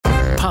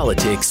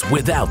Politics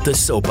without the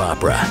soap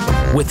opera,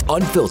 with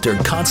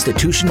unfiltered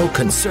constitutional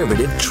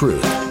conservative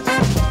truth.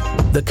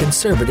 The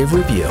Conservative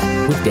Review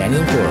with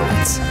Daniel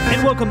Horowitz.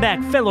 And welcome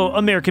back, fellow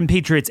American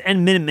patriots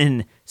and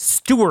Minutemen,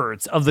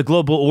 stewards of the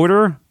global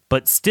order,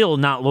 but still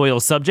not loyal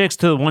subjects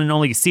to the one and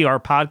only CR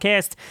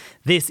podcast.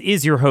 This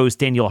is your host,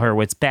 Daniel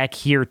Horowitz, back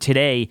here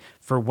today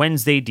for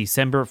Wednesday,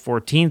 December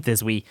 14th,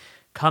 as we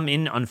come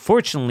in,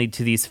 unfortunately,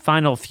 to these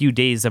final few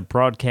days of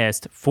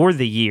broadcast for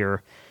the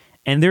year,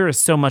 and there is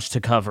so much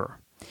to cover.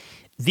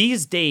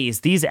 These days,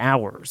 these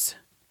hours,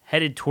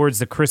 headed towards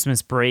the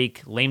Christmas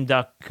break, lame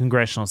duck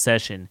congressional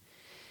session,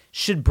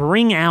 should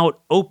bring out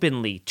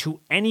openly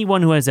to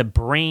anyone who has a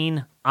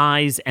brain,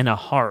 eyes, and a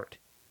heart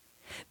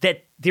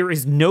that there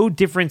is no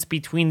difference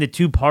between the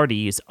two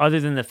parties other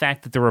than the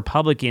fact that the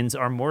Republicans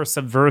are more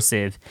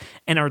subversive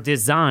and are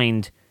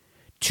designed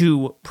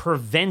to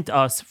prevent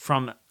us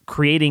from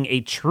creating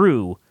a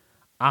true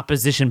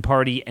opposition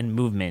party and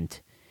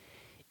movement.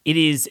 It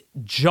is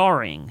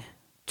jarring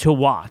to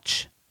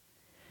watch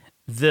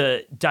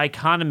the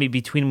dichotomy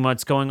between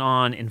what's going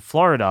on in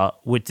Florida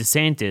with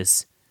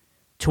DeSantis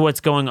to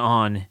what's going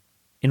on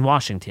in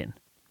Washington.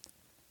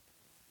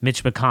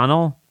 Mitch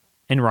McConnell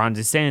and Ron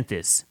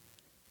DeSantis,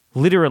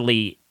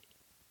 literally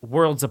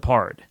worlds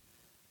apart.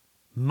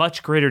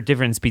 Much greater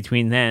difference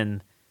between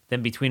them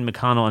than between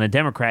McConnell and a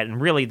Democrat. And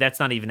really, that's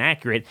not even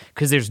accurate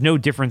because there's no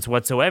difference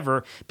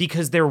whatsoever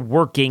because they're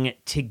working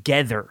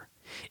together.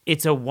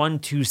 It's a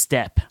 1-2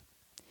 step.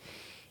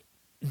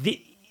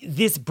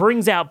 This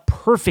brings out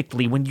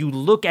perfectly when you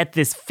look at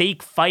this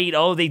fake fight.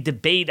 Oh, they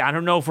debate. I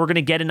don't know if we're going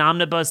to get an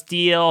omnibus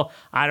deal.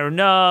 I don't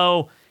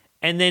know.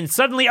 And then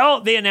suddenly,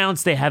 they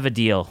announced they have a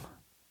deal.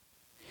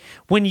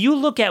 When you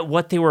look at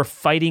what they were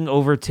fighting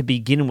over to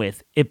begin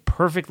with, it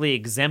perfectly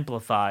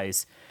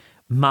exemplifies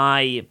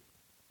my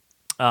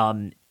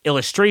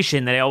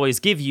illustration that I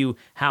always give you,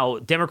 how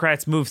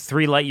Democrats move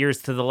 3 light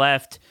years to the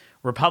left,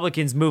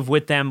 Republicans move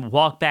with them,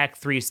 walk back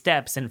 3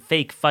 steps, and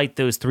fake fight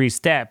those 3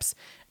 steps,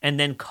 and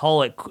then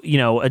call it,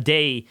 a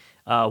day,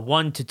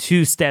 1 to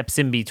 2 steps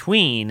in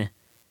between.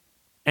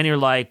 And you're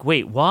like,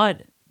 wait,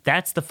 what?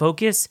 That's the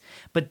focus?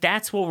 But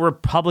that's what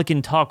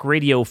Republican talk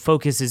radio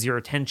focuses your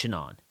attention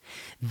on.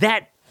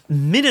 That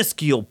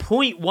minuscule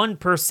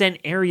 0.1%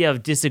 area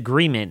of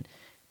disagreement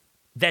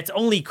that's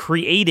only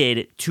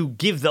created to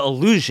give the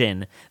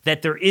illusion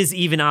that there is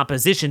even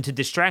opposition to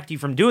distract you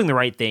from doing the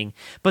right thing,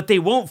 but they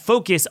won't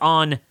focus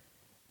on,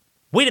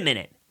 wait a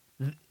minute,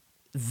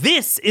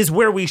 this is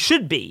where we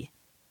should be.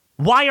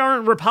 Why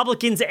aren't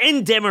Republicans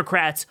and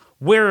Democrats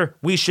where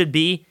we should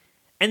be?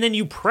 And then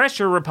you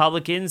pressure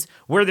Republicans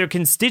where their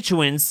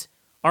constituents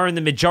are in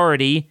the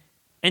majority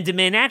and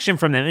demand action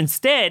from them.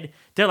 Instead,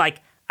 they're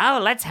like, oh,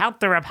 let's help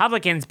the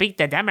Republicans beat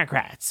the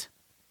Democrats.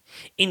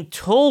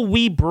 Until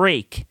we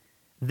break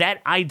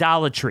that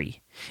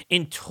idolatry,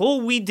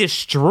 until we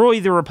destroy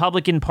the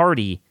Republican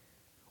Party,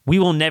 we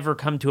will never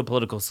come to a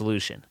political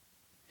solution.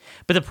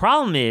 But the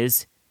problem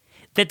is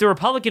that the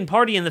Republican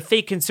Party and the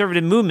fake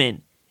conservative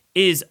movement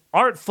is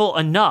artful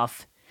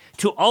enough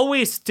to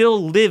always still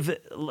leave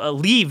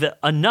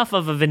enough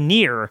of a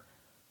veneer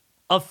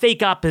of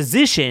fake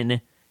opposition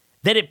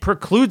that it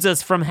precludes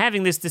us from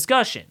having this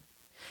discussion.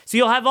 So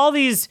you'll have all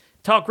these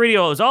talk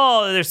radios,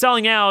 they're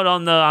selling out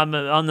on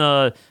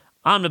the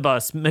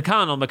omnibus,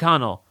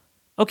 McConnell.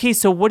 Okay,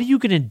 so what are you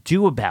going to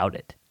do about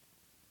it?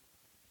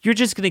 You're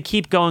just going to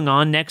keep going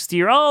on next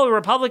year. Oh,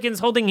 Republicans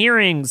holding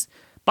hearings.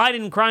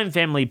 Biden crime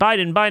family.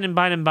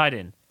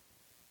 Biden.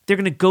 They're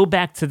going to go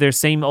back to their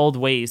same old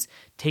ways,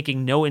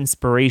 taking no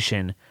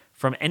inspiration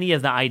from any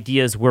of the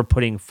ideas we're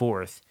putting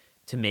forth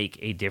to make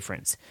a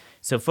difference.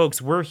 So,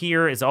 folks, we're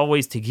here, as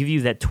always, to give you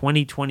that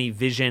 2020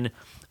 vision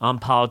on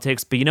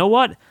politics. But you know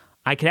what?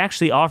 I could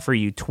actually offer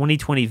you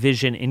 2020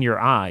 vision in your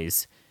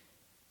eyes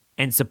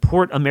and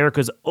support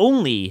America's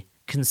only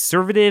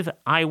conservative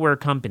eyewear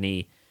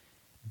company,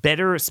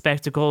 Better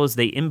Spectacles.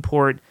 They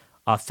import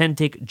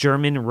authentic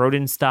German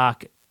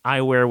Rodenstock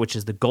eyewear, which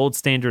is the gold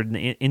standard in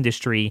the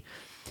industry.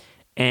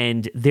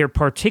 And they're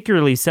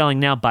particularly selling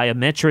now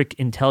biometric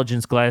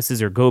intelligence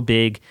glasses, or Go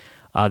Big.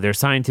 Their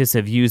scientists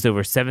have used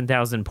over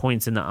 7,000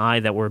 points in the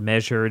eye that were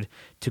measured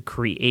to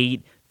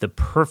create the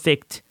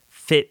perfect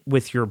fit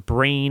with your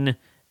brain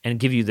and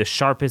give you the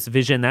sharpest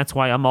vision. That's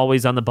why I'm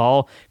always on the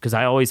ball, because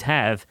I always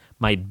have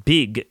my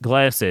big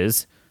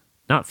glasses,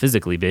 not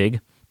physically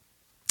big,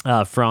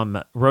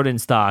 from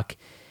Rodenstock.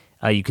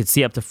 You could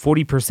see up to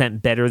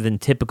 40% better than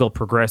typical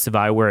progressive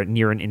eyewear at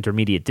near and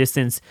intermediate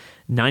distance.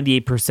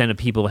 98% of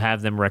people who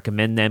have them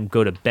recommend them.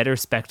 Go to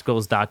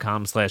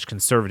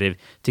betterspectacles.com/conservative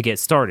to get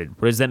started.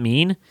 What does that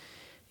mean?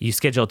 You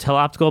schedule a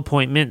teleoptical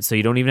appointment so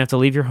you don't even have to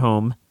leave your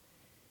home.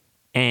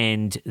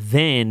 And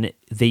then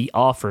they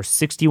offer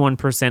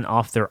 61%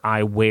 off their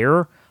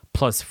eyewear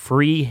plus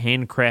free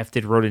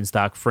handcrafted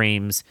Rodenstock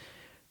frames.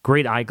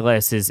 Great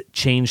eyeglasses,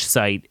 change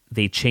sight.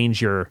 They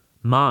change your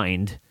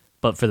mind,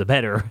 but for the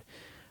better.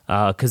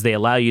 Because they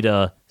allow you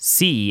to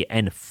see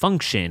and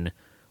function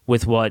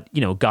with what,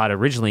 God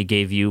originally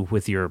gave you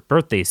with your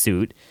birthday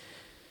suit.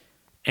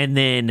 And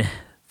then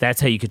That's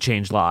how you could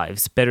change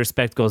lives.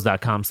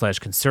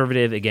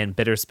 betterspectacles.com/conservative. Again,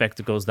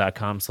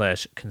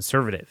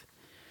 betterspectacles.com/conservative.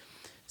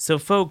 So,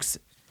 folks,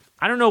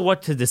 I don't know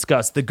what to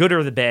discuss, the good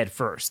or the bad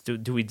first.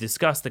 Do we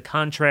discuss the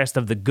contrast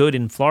of the good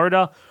in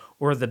Florida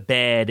or the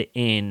bad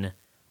in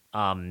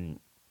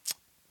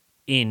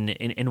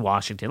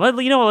Washington?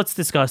 Let's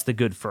discuss the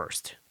good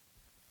first.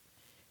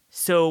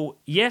 So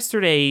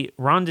yesterday,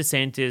 Ron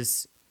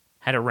DeSantis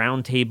had a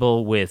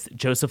roundtable with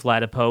Joseph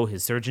Ladapo,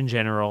 his Surgeon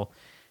General,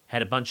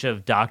 had a bunch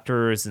of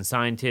doctors and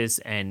scientists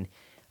and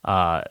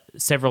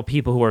several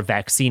people who are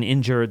vaccine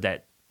injured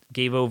that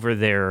gave over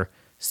their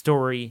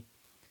story.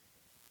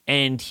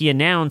 And he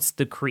announced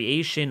the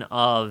creation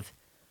of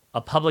a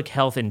public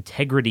health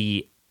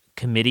integrity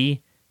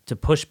committee to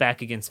push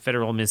back against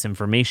federal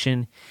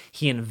misinformation.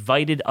 He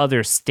invited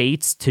other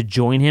states to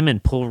join him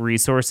and pool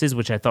resources,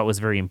 which I thought was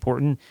very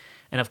important.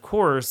 And of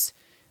course,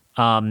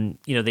 they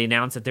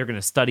announced that they're going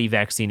to study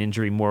vaccine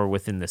injury more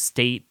within the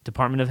state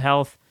Department of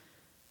Health.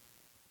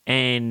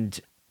 And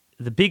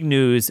the big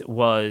news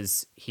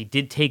was he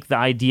did take the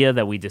idea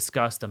that we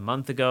discussed a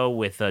month ago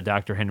with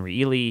Dr.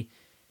 Henry Ely,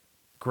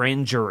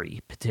 grand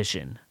jury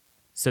petition.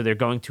 So they're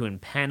going to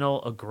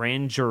impanel a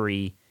grand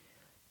jury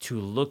to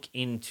look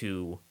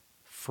into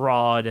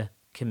fraud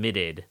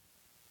committed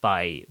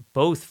by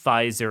both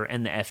Pfizer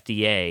and the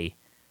FDA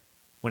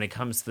when it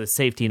comes to the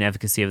safety and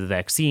efficacy of the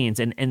vaccines.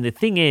 And the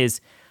thing is,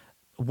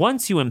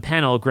 once you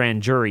impanel a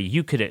grand jury,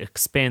 you could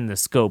expand the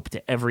scope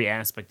to every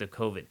aspect of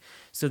COVID.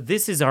 So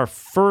this is our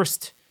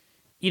first,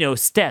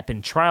 step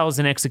in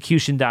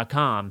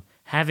trialsandexecution.com,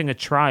 having a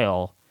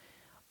trial.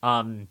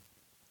 And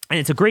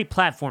it's a great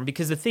platform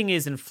because the thing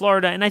is in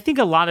Florida, and I think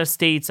a lot of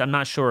states, I'm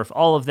not sure if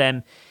all of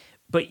them,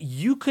 but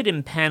you could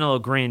impanel a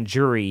grand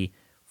jury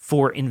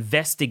for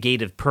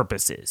investigative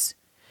purposes.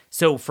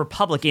 So for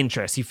public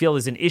interest, you feel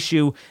there's an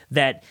issue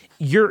that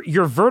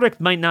your verdict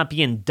might not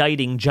be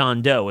indicting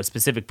John Doe, a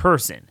specific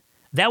person.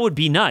 That would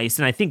be nice,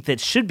 and I think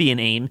that should be an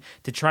aim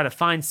to try to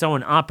find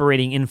someone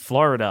operating in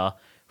Florida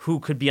who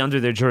could be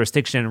under their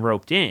jurisdiction and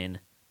roped in.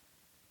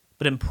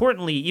 But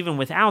importantly, even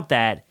without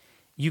that,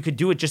 you could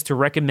do it just to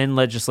recommend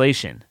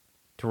legislation,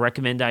 to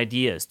recommend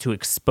ideas, to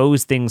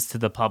expose things to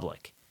the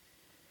public.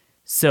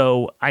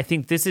 So I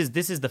think this is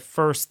the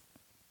first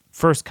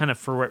kind of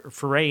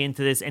foray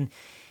into this. And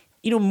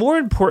more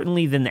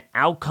importantly than the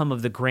outcome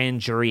of the grand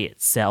jury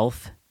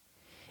itself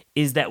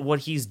is that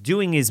what he's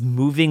doing is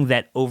moving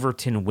that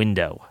Overton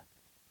window.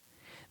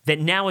 That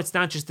now it's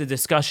not just a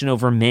discussion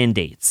over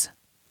mandates,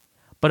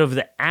 but over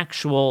the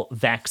actual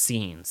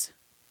vaccines.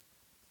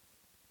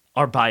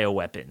 Our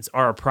bioweapons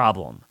are a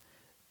problem.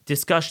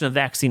 Discussion of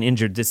vaccine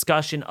injured,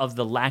 discussion of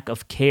the lack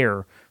of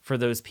care for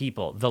those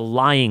people, the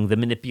lying, the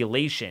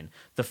manipulation,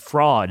 the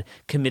fraud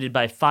committed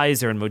by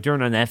Pfizer and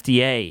Moderna and the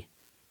FDA.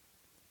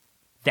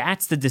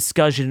 That's the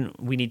discussion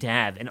we need to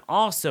have. And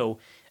also,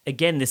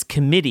 again, this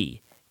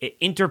committee,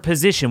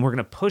 interposition, we're going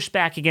to push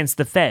back against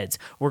the feds.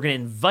 We're going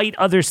to invite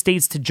other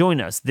states to join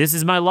us. This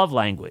is my love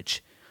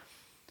language.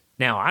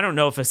 Now, I don't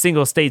know if a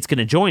single state's going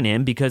to join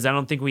him because I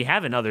don't think we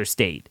have another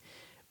state.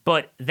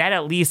 But that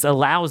at least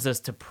allows us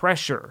to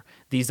pressure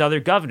these other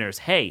governors.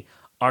 Hey,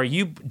 are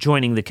you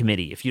joining the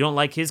committee? If you don't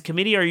like his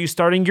committee, are you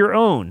starting your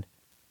own?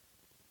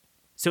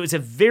 So it's a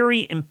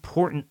very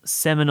important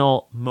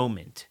seminal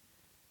moment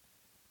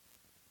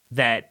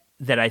that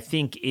I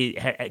think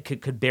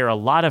it could bear a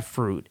lot of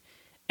fruit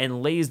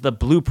and lays the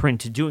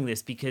blueprint to doing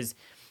this, because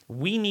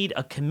we need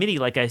a committee,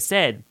 like I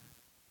said,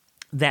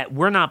 that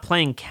we're not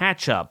playing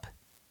catch-up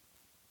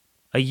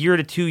a year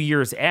to 2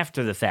 years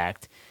after the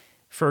fact.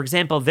 For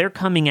example, they're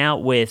coming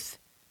out with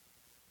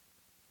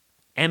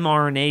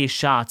mRNA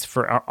shots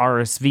for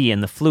RSV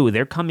and the flu.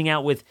 They're coming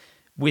out with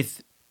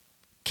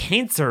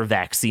cancer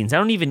vaccines. I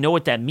don't even know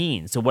what that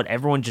means. So what,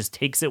 everyone just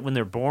takes it when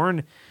they're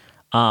born?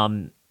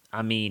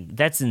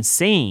 That's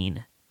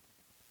insane.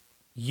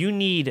 You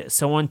need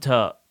someone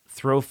to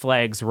throw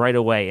flags right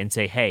away and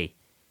say, hey,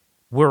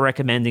 we're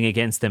recommending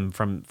against them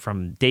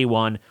from day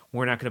one.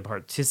 We're not going to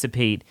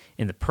participate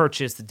in the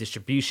purchase, the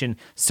distribution,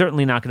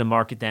 certainly not going to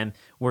market them.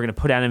 We're going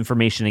to put out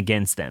information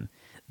against them.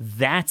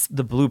 That's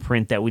the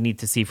blueprint that we need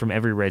to see from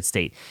every red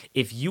state.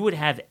 If you would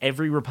have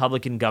every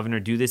Republican governor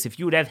do this, if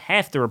you would have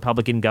half the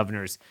Republican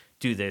governors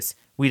do this,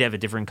 we'd have a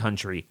different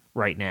country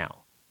right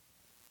now.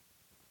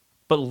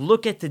 But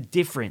look at the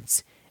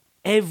difference.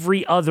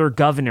 Every other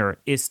governor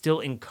is still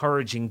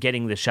encouraging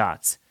getting the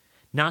shots,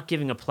 not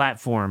giving a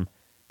platform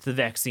to the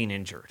vaccine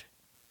injured.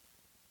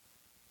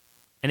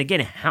 And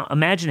again,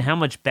 imagine how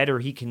much better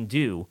he can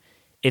do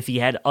if he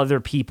had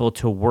other people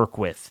to work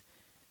with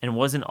and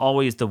wasn't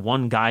always the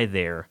one guy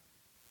there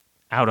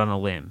out on a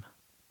limb.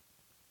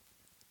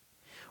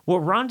 What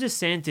Ron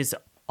DeSantis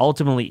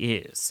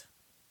ultimately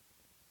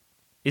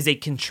is a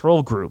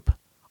control group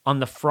on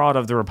the fraud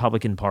of the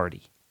Republican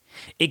Party.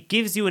 It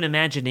gives you an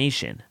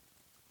imagination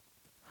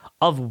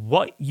of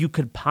what you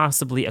could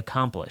possibly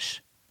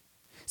accomplish.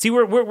 See,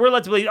 we're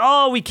led to believe,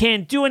 oh, we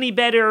can't do any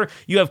better.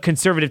 You have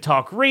conservative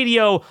talk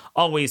radio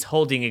always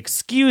holding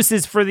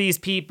excuses for these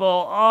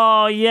people.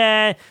 Oh,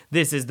 yeah,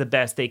 this is the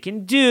best they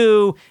can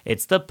do.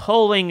 It's the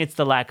polling. It's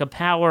the lack of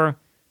power.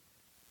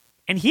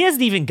 And he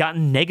hasn't even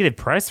gotten negative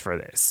press for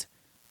this.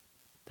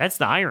 That's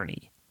the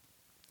irony.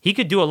 He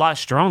could do a lot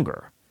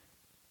stronger.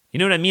 You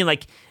know what I mean?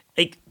 Like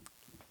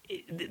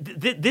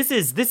this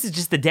is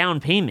just the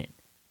down payment.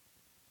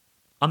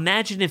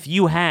 Imagine if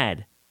you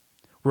had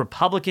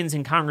Republicans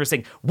in Congress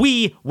saying,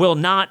 we will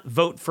not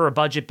vote for a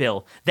budget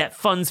bill that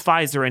funds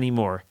Pfizer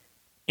anymore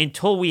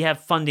until we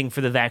have funding for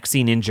the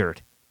vaccine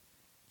injured.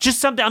 Just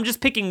something, I'm just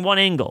picking one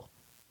angle.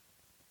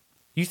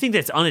 You think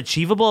that's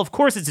unachievable? Of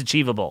course it's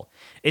achievable.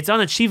 It's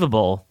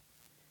unachievable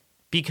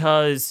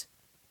because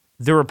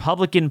the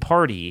Republican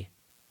Party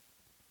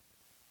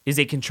is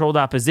a controlled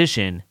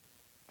opposition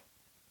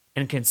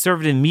and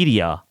conservative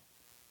media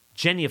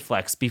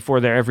genuflex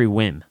before their every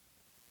whim.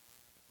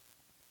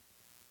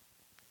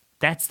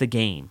 That's the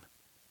game.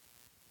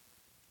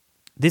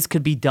 This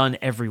could be done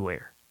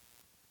everywhere.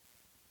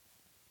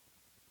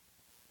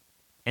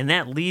 And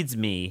that leads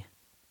me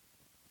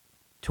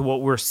to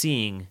what we're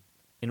seeing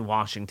in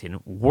Washington,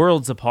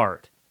 worlds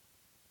apart.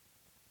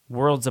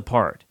 Worlds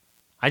apart.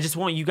 I just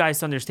want you guys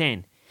to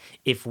understand,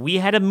 if we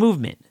had a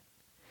movement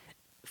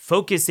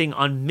focusing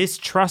on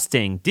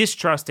distrusting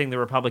the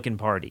Republican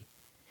Party,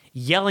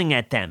 yelling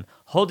at them,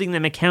 holding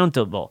them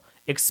accountable,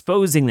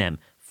 exposing them,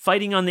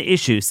 fighting on the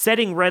issues,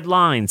 setting red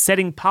lines,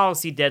 setting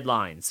policy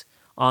deadlines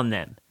on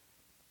them.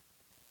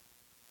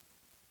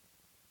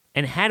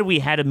 And had we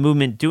had a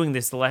movement doing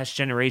this the last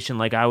generation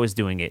like I was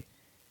doing it,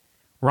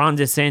 Ron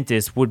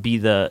DeSantis would be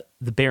the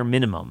bare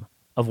minimum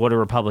of what a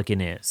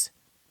Republican is.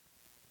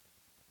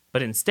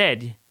 But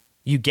instead,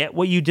 you get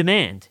what you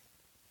demand.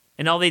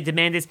 And all they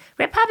demand is,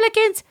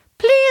 Republicans,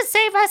 please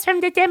save us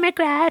from the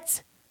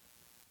Democrats.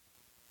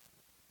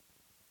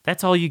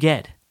 That's all you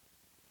get.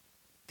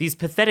 These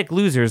pathetic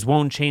losers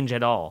won't change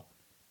at all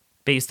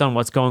based on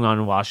what's going on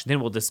in Washington.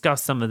 We'll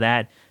discuss some of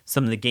that,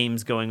 some of the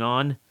games going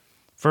on.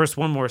 First,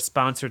 one more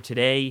sponsor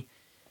today.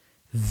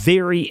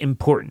 Very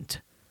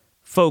important.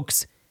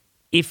 Folks,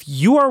 if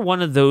you are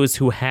one of those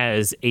who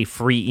has a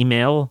free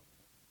email,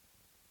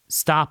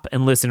 stop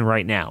and listen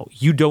right now.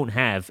 You don't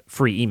have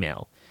free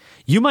email.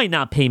 You might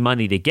not pay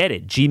money to get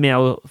it.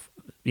 Gmail,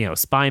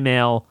 spy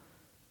mail,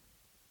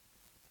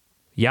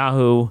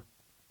 Yahoo.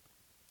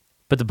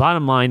 But the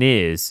bottom line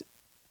is,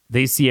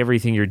 they see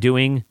everything you're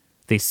doing.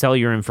 They sell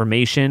your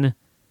information,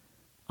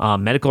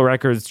 medical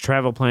records,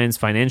 travel plans,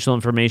 financial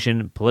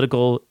information,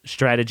 political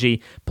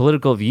strategy,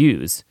 political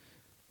views.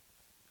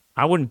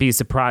 I wouldn't be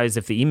surprised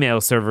if the email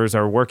servers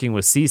are working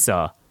with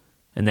CISA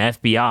and the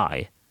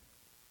FBI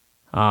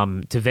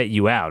to vet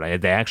you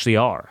out. They actually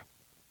are.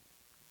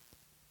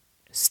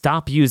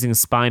 Stop using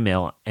spy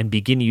mail and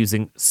begin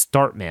using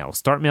StartMail.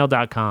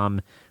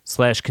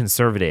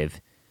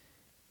 StartMail.com/conservative.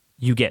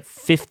 You get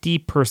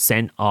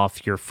 50%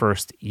 off your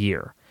first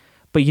year.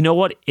 But you know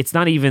what? It's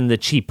not even the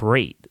cheap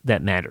rate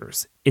that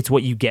matters. It's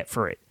what you get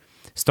for it.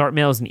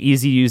 StartMail is an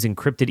easy-to-use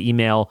encrypted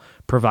email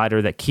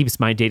provider that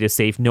keeps my data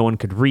safe. No one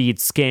could read,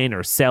 scan,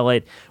 or sell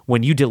it.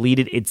 When you delete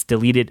it, it's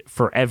deleted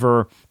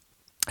forever.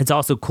 It's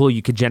also cool.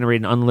 You could generate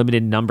an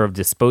unlimited number of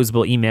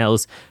disposable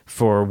emails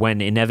for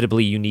when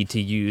inevitably you need to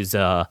use,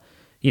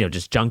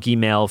 just junk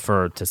email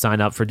to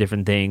sign up for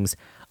different things.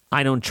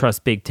 I don't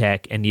trust big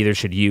tech, and neither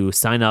should you.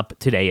 Sign up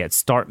today at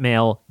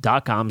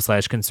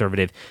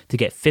startmail.com/conservative to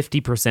get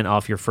 50%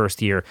 off your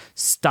first year.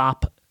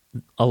 Stop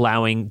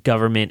allowing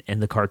government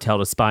and the cartel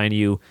to spy on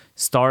you.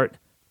 Start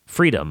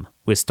freedom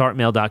with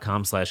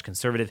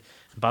startmail.com/conservative.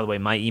 By the way,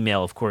 my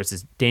email, of course,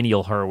 is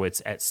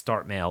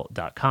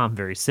danielhorowitz@startmail.com.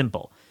 Very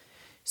simple.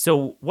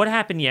 So what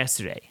happened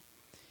yesterday?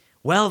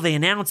 Well, they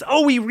announced,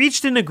 we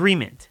reached an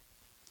agreement.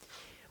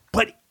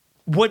 But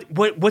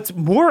what's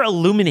more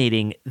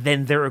illuminating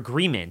than their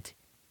agreement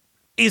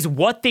is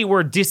what they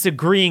were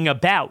disagreeing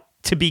about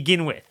to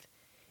begin with.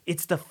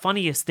 It's the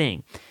funniest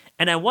thing.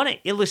 And I want to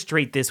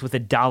illustrate this with a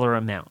dollar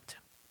amount.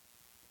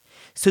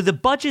 So the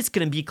budget's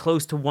going to be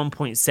close to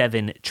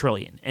 $1.7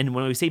 trillion. And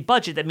when we say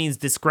budget, that means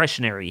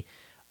discretionary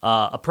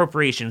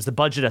appropriations, the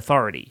budget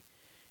authority.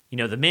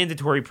 The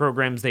mandatory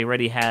programs they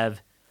already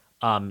have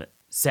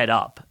set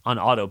up on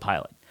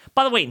autopilot.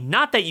 By the way,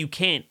 not that you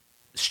can't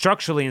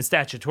structurally and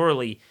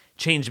statutorily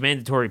change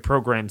mandatory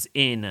programs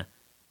in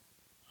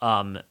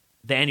the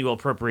annual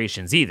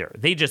appropriations either.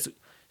 They just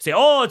say,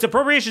 it's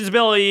appropriations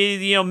bill,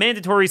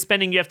 mandatory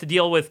spending, you have to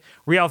deal with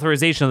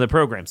reauthorization of the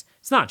programs.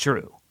 It's not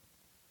true.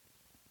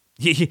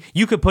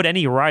 You could put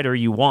any rider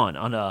you want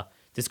on a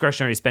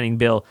discretionary spending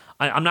bill.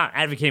 I'm not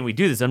advocating we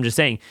do this. I'm just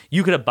saying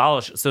you could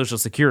abolish Social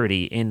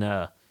Security in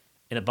a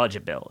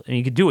budget bill, and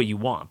you could do what you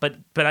want. But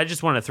I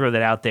just want to throw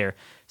that out there.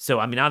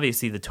 So,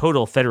 obviously the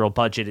total federal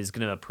budget is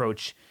going to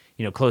approach,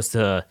 close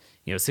to,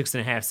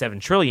 6.5, 7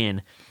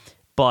 trillion,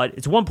 but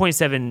it's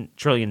 $1.7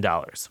 trillion.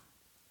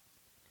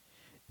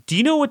 Do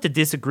you know what the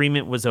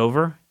disagreement was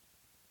over?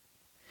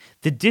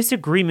 The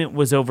disagreement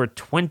was over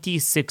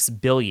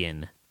 $26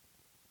 billion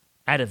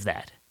out of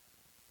that.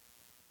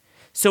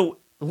 So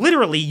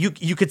literally,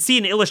 you could see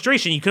an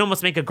illustration. You can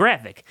almost make a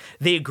graphic.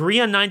 They agree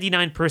on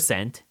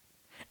 99%,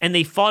 and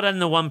they fought on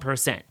the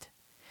 1%.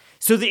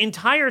 So the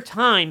entire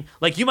time,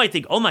 like you might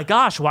think, oh my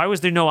gosh, why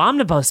was there no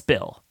omnibus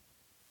bill?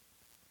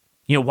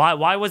 You know,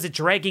 why was it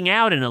dragging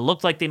out and it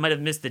looked like they might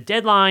have missed the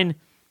deadline?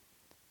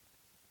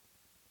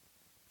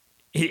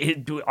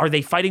 Are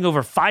they fighting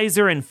over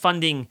Pfizer and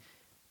funding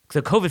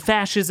the COVID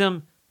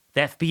fascism,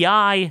 the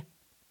FBI,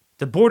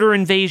 the border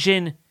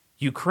invasion,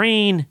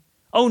 Ukraine?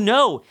 Oh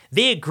no,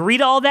 they agreed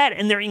to all that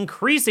and they're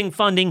increasing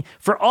funding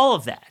for all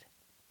of that.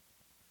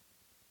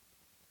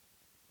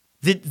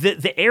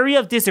 The area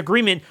of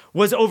disagreement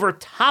was over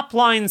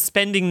top-line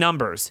spending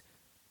numbers,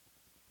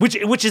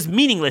 which is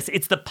meaningless.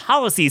 It's the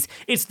policies.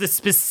 It's the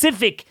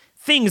specific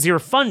things you're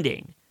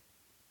funding.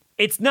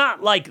 It's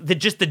not like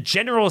just the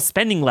general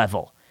spending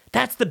level.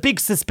 That's the big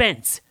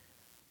suspense.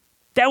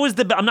 That was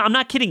I'm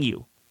not kidding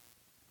you.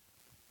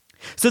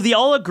 So they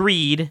all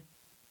agreed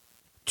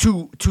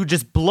to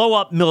just blow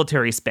up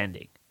military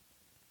spending.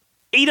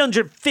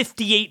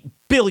 $858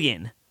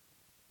 billion.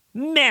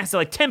 Massive,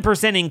 like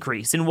 10%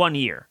 increase in 1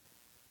 year.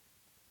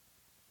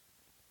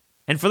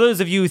 And for those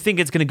of you who think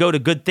it's going to go to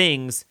good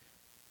things,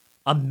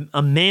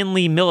 a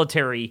manly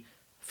military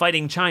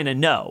fighting China,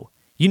 no.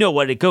 You know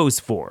what it goes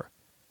for.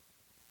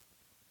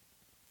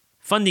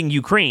 Funding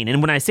Ukraine.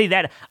 And when I say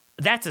that,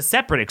 that's a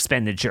separate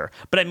expenditure.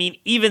 But I mean,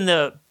 even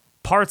the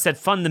parts that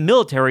fund the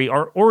military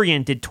are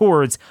oriented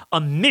towards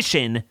a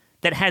mission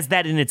that has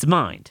that in its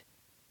mind.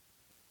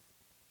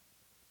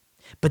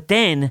 But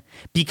then,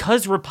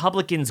 because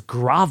Republicans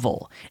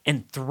grovel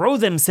and throw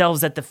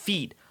themselves at the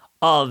feet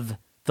of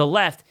the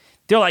left,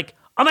 they're like,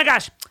 oh my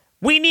gosh,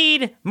 we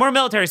need more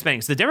military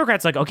spending. So the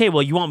Democrats are like, okay,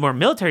 well, you want more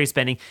military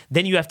spending,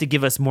 then you have to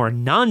give us more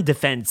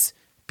non-defense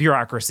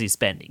bureaucracy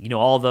spending. You know,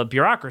 all the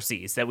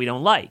bureaucracies that we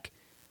don't like.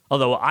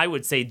 Although I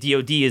would say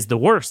DOD is the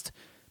worst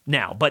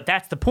now, but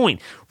that's the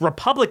point.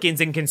 Republicans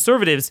and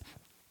conservatives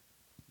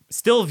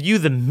still view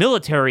the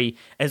military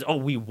as, oh,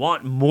 we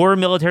want more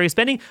military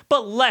spending,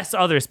 but less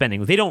other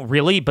spending. They don't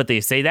really, but they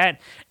say that.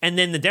 And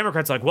then the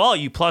Democrats are like, well,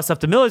 you plus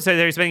up the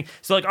military spending.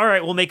 So like, all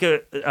right, we'll make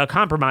a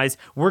compromise.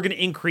 We're going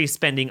to increase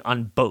spending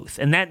on both.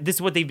 And this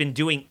is what they've been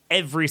doing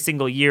every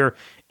single year,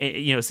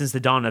 you know, since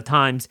the dawn of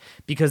times,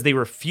 because they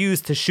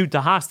refuse to shoot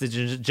the hostage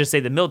and just say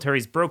the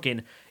military's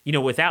broken. You know,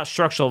 without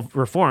structural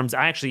reforms,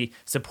 I actually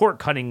support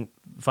cutting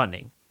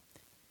funding.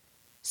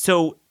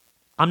 So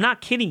I'm not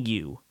kidding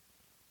you.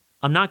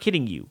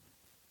 The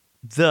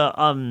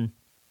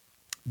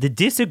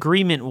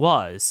disagreement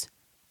was,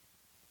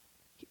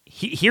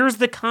 here's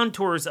the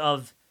contours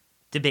of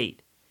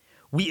debate.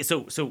 We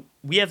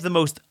have the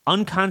most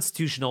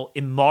unconstitutional,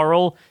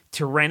 immoral,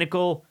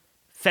 tyrannical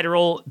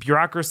federal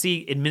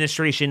bureaucracy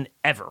administration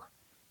ever.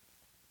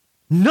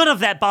 None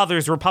of that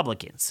bothers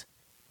Republicans.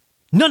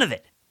 None of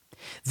it.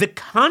 The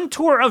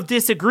contour of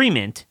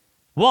disagreement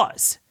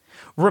was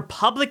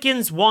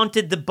Republicans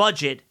wanted the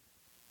budget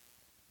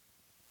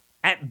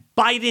at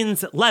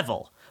Biden's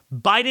level.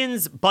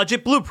 Biden's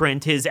budget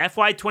blueprint, his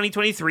FY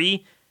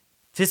 2023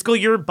 fiscal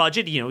year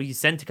budget, you know, he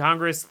sent to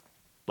Congress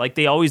like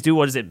they always do.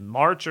 What is it,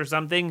 March or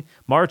something?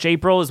 March,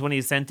 April is when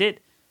he sent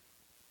it.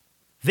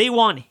 They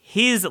want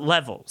his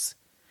levels.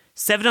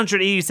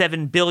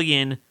 $787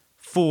 billion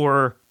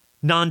for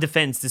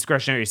non-defense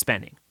discretionary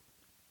spending.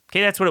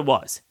 Okay, that's what it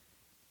was.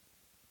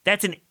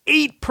 That's an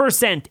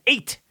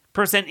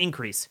 8%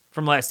 increase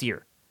from last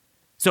year.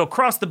 So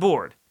across the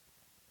board,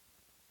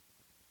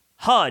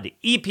 HUD,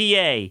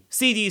 EPA,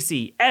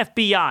 CDC,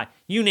 FBI,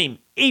 you name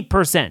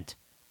 8%.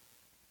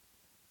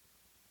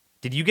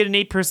 Did you get an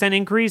 8%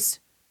 increase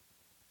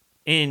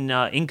in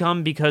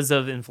income because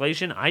of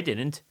inflation? I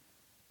didn't.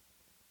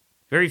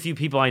 Very few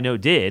people I know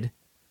did.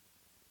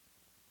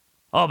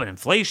 Oh, but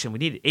inflation, we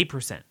needed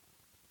 8%.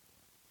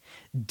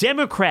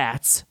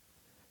 Democrats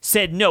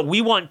said, no,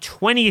 we want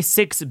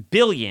 $26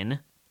 billion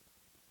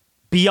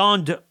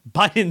beyond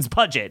Biden's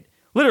budget.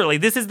 Literally,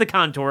 this is the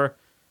contour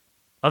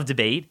of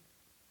debate.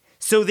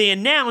 So they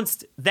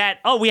announced that,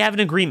 oh, we have an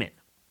agreement.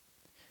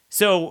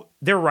 So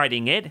they're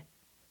writing it.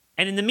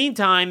 And in the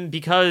meantime,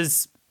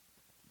 because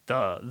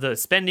the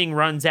spending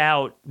runs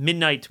out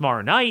midnight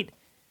tomorrow night,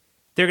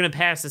 they're going to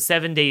pass a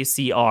 7-day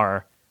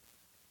CR.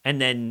 And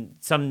then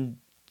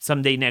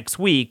someday next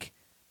week,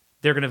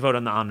 they're going to vote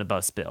on the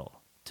omnibus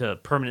bill to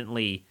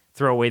permanently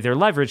throw away their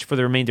leverage for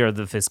the remainder of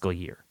the fiscal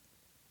year.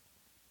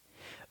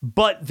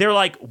 But they're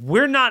like,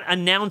 we're not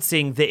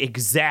announcing the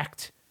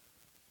exact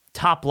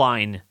top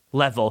line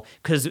level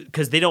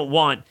because they don't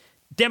want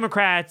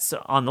Democrats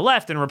on the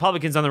left and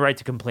Republicans on the right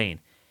to complain.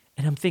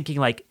 And I'm thinking,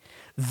 like,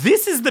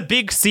 this is the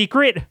big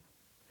secret?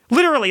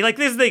 Literally, like,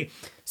 this is the...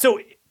 So,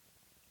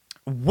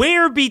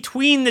 where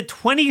between the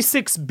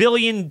 $26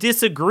 billion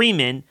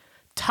disagreement,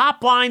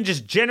 top line,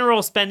 just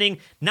general spending,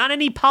 not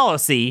any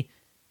policy,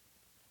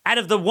 out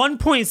of the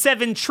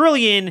 $1.7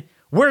 trillion,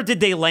 where did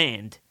they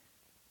land?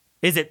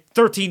 Is it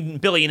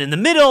 $13 billion in the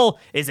middle?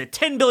 Is it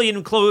 $10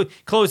 billion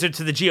closer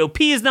to the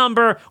GOP's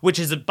number, which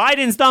is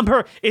Biden's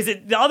number? Is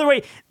it the other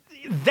way?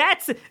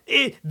 That's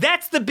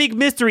the big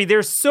mystery.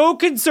 They're so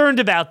concerned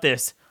about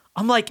this.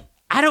 I'm like,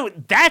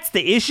 that's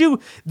the issue.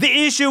 The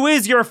issue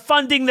is you're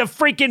funding the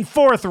freaking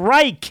Fourth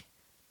Reich.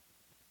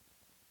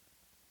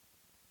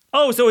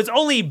 Oh, so it's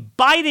only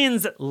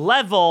Biden's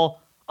level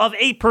of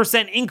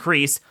 8%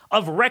 increase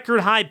of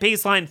record high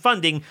baseline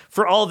funding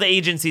for all the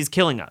agencies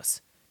killing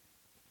us.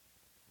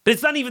 But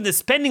it's not even the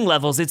spending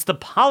levels, it's the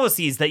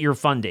policies that you're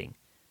funding.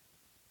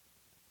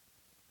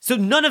 So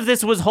none of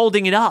this was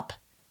holding it up.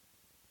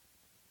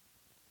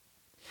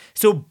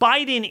 So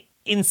Biden,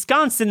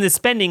 ensconced in this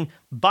spending,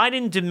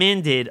 Biden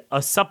demanded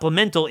a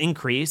supplemental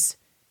increase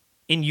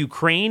in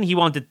Ukraine. He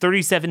wanted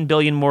 $37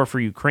 billion more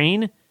for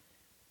Ukraine.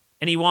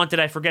 And he wanted,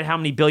 I forget how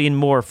many billion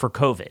more for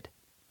COVID.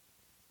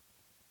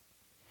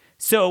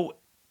 So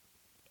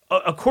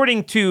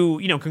according to,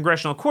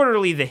 Congressional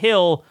Quarterly, The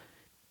Hill,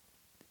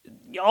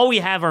 all we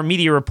have are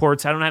media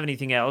reports. I don't have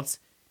anything else.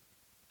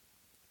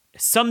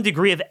 Some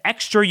degree of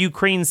extra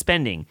Ukraine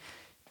spending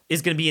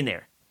is going to be in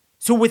there.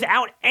 So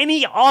without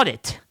any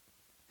audit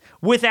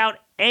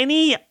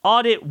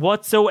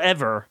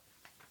whatsoever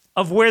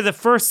of where the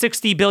first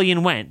 $60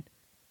 billion went,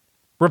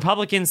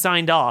 Republicans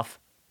signed off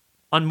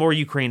on more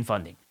Ukraine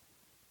funding.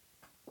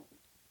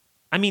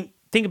 I mean,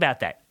 think about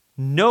that.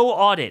 No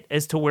audit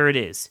as to where it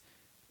is.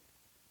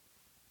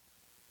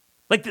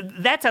 Like,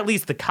 that's at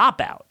least the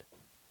cop-out.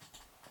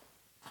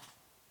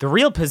 The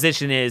real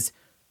position is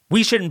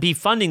we shouldn't be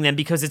funding them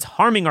because it's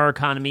harming our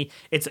economy.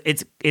 It's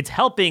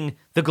helping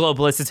the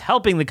globalists. It's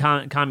helping the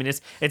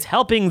communists. It's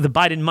helping the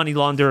Biden money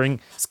laundering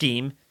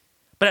scheme.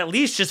 But at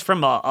least just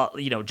from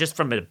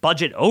a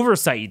budget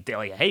oversight, they're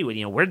like, hey,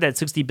 where did that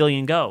 $60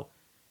 billion go?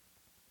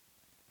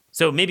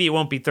 So maybe it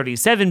won't be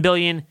 $37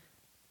 billion.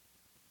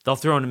 They'll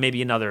throw in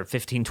maybe another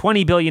 $15,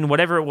 $20 billion,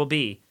 whatever it will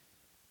be.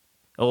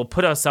 It will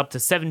put us up to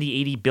 $70,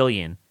 $80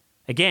 billion.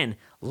 Again,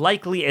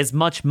 likely as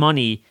much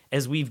money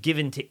as we've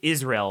given to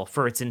Israel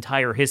for its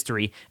entire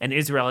history, and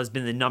Israel has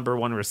been the number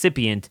one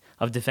recipient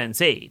of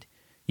defense aid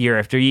year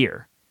after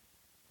year.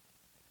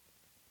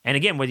 And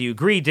again, whether you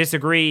agree,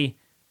 disagree,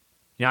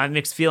 I have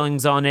mixed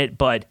feelings on it,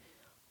 but,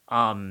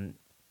 the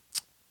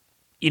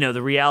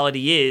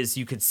reality is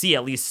you could see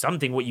at least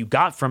something, what you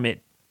got from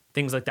it.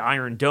 Things like the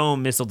Iron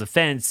Dome, missile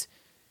defense,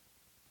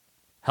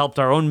 helped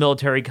our own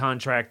military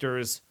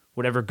contractors,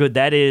 whatever good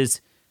that is.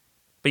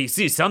 But you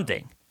see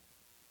something.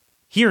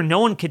 Here, no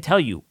one could tell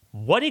you,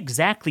 what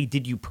exactly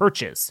did you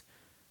purchase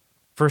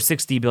for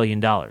 $60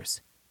 billion?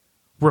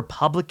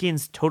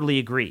 Republicans totally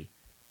agree.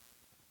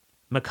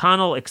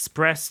 McConnell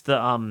expressed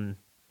the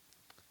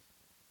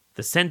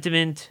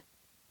sentiment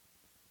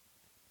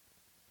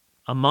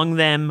among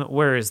them.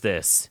 Where is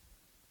this?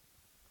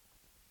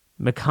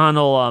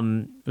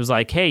 McConnell was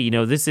like, hey,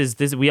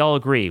 this we all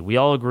agree. We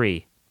all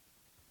agree.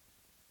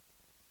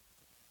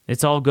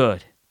 It's all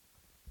good.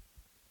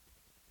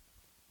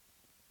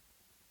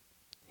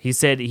 He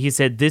said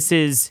this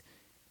is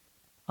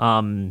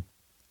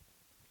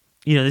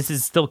this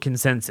is still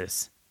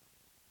consensus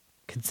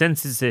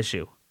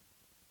issue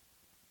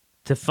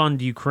to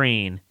fund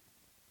Ukraine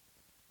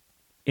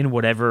in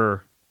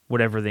whatever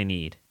they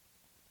need.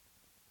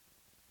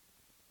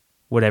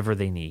 Whatever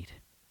they need.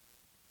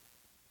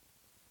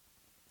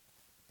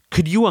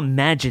 Could you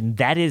imagine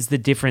that is the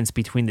difference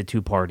between the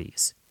two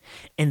parties?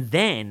 And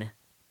then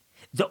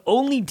the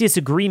only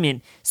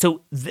disagreement,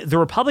 so the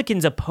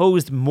Republicans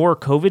opposed more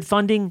COVID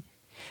funding,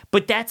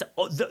 but that's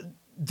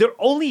the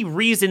only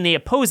reason they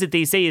oppose it,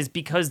 they say, is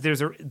because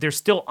there's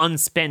still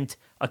unspent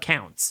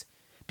accounts.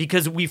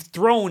 Because we've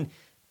thrown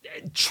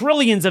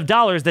trillions of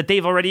dollars that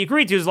they've already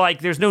agreed to. Is like,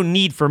 there's no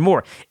need for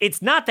more.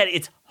 It's not that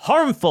it's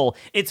harmful.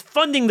 It's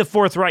funding the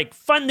Fourth Reich,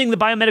 funding the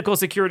biomedical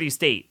security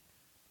state.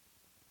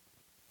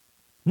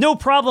 No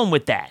problem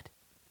with that.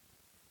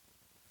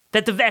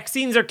 That the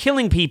vaccines are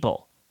killing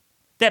people.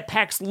 That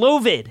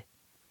Paxlovid,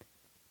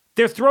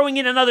 they're throwing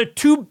in another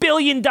 $2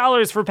 billion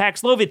for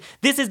Paxlovid.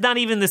 This is not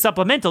even the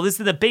supplemental. This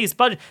is the base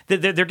budget.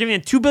 They're giving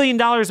it $2 billion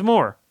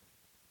more.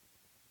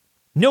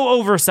 No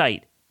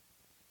oversight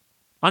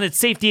on its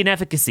safety and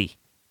efficacy.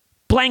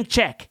 Blank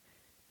check.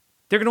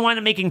 They're going to wind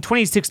up making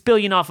 $26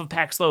 billion off of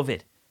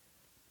Paxlovid.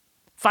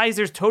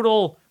 Pfizer's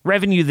total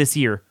revenue this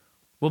year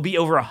will be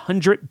over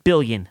 $100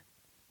 billion.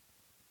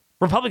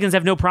 Republicans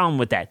have no problem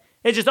with that.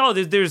 It's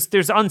just,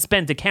 there's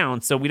unspent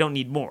accounts, so we don't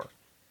need more.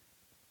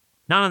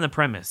 Not on the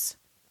premise.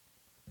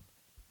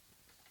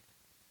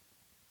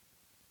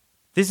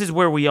 This is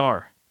where we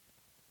are.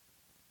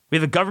 We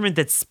have a government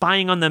that's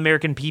spying on the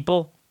American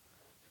people,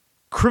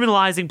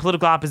 criminalizing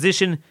political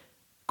opposition,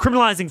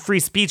 criminalizing free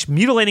speech,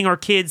 mutilating our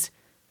kids,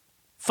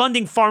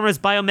 funding pharma's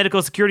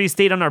biomedical security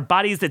state on our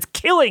bodies that's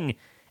killing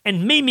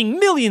and maiming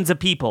millions of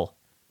people.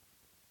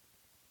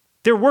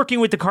 They're working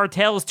with the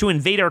cartels to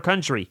invade our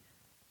country.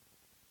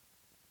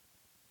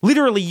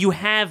 Literally, you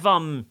have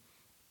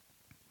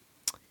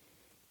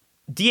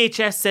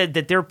DHS said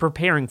that they're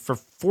preparing for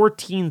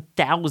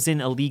 14,000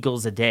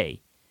 illegals a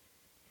day.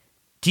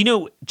 Do you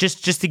know,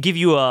 just to give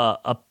you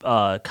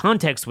a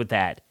context with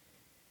that,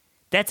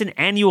 that's an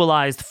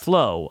annualized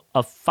flow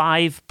of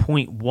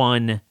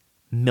 5.1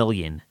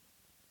 million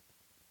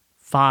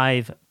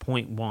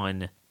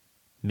 5.1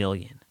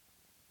 million.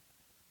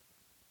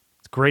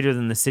 It's greater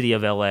than the city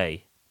of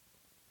LA.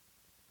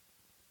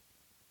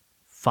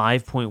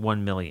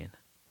 5.1 million.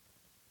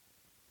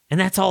 And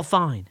that's all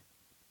fine.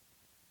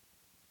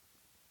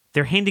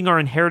 They're handing our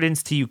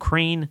inheritance to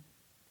Ukraine,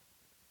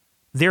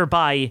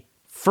 thereby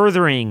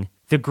furthering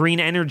the green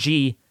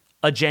energy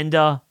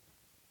agenda,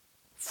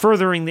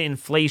 furthering the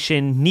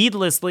inflation,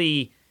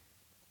 needlessly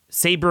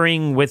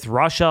sabering with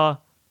Russia,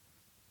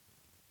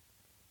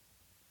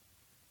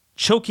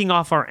 choking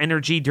off our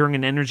energy during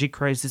an energy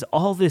crisis,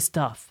 all this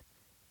stuff.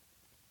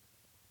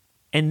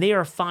 And they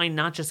are fine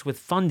not just with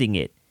funding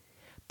it,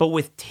 but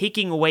with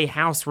taking away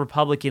House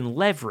Republican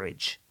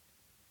leverage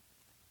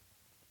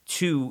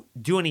to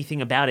do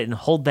anything about it and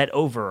hold that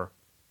over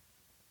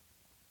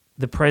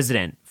the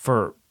president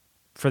for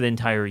the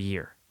entire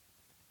year.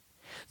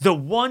 The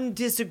one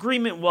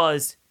disagreement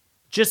was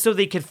just so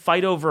they could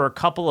fight over a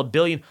couple of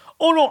billion.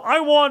 Oh no, I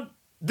want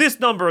this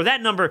number or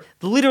that number.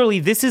 Literally,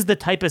 this is the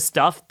type of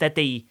stuff that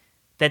they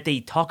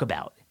talk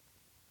about.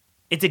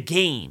 It's a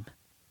game.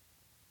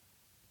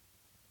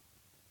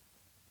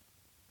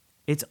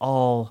 It's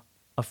all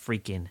a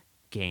freaking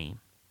game.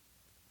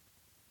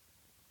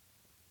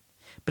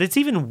 But it's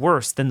even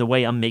worse than the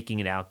way I'm making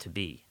it out to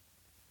be.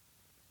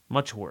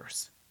 Much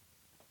worse.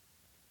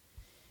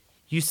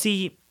 You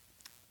see,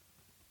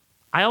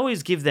 I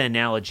always give the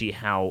analogy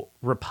how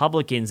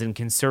Republicans and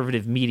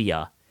conservative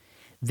media,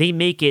 they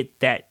make it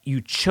that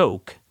you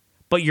choke,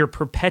 but you're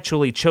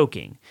perpetually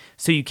choking.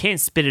 So you can't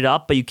spit it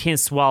up, but you can't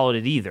swallow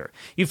it either.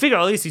 You figure,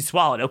 at least you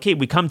swallow it. Okay,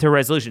 we come to a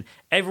resolution.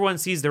 Everyone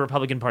sees the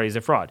Republican Party as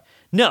a fraud.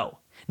 No.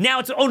 Now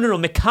it's, oh no,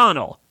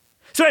 McConnell.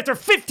 So after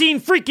 15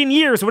 freaking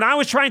years, when I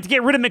was trying to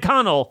get rid of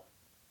McConnell,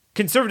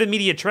 conservative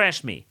media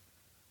trashed me.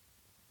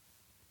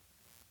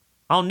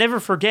 I'll never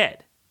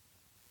forget.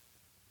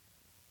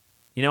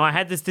 You know, I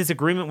had this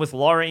disagreement with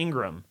Laura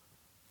Ingraham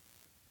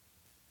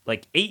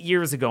like 8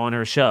 years ago on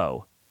her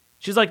show.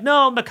 She's like,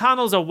 no,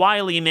 McConnell's a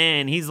wily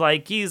man. He's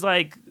like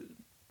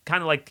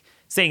kind of like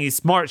saying he's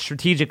smart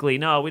strategically.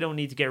 No, we don't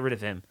need to get rid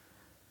of him.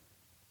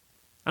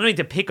 I don't need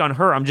to pick on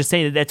her. I'm just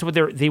saying that that's what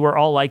they were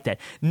all like that.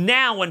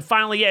 Now, when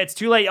finally, yeah, it's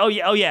too late. Oh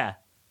yeah.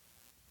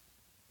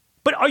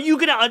 But are you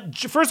going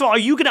to, first of all, are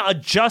you going to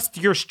adjust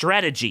your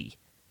strategy?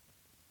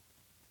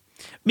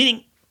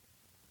 Meaning,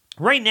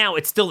 right now,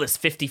 it's still this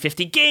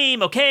 50-50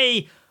 game.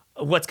 Okay,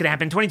 what's going to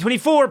happen in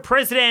 2024?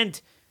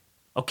 President.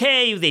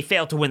 Okay, they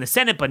failed to win the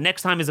Senate, but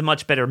next time is a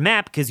much better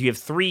map because you have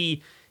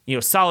three,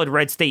 solid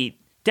red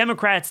state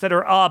Democrats that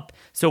are up,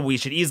 so we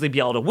should easily be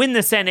able to win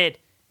the Senate.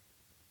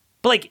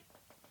 But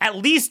at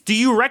least do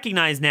you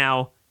recognize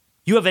now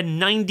you have a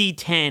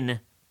 90-10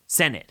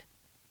 Senate?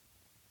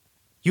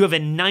 You have a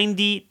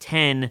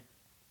 90-10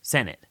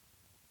 Senate.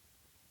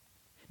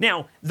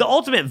 Now, the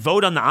ultimate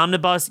vote on the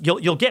omnibus,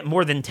 you'll get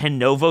more than 10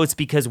 no votes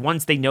because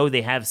once they know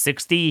they have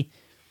 60,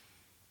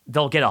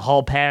 they'll get a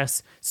hall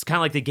pass. It's kind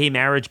of like the gay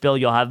marriage bill.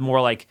 You'll have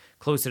more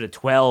closer to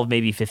 12,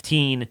 maybe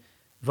 15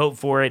 vote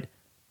for it.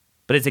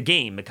 But it's a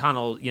game.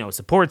 McConnell,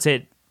 supports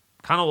it.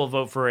 McConnell will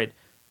vote for it.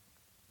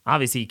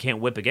 Obviously, you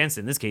can't whip against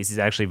it. In this case, he's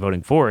actually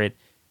voting for it.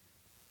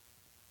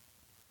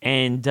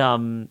 And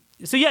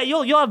so, yeah,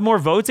 you'll have more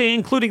votes,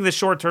 including the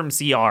short-term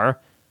CR,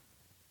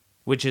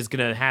 which is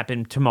going to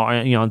happen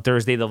tomorrow. On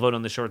Thursday, they'll vote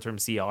on the short-term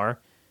CR.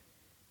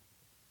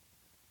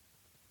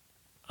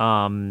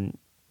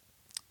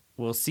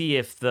 We'll see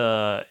if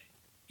the,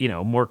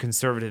 more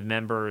conservative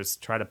members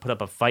try to put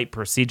up a fight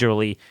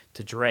procedurally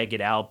to drag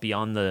it out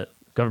beyond the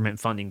government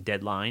funding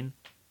deadline.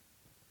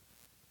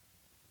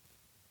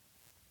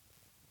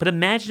 But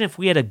imagine if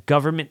we had a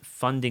government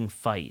funding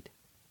fight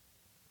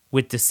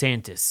with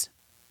DeSantis.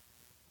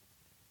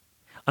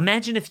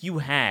 Imagine if you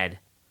had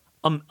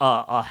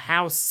a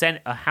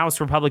House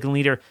Republican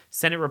leader,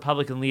 Senate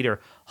Republican leader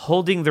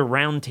holding the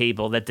round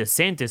table that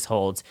DeSantis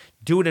holds,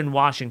 do it in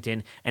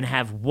Washington, and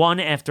have one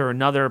after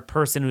another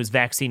person who's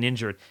vaccine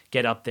injured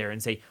get up there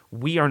and say,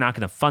 we are not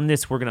going to fund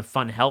this, we're going to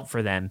fund help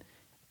for them,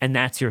 and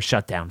that's your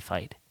shutdown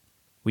fight.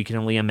 We can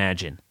only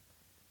imagine.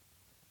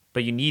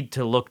 But you need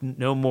to look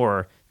no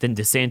more than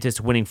DeSantis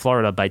winning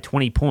Florida by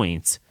 20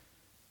 points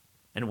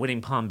and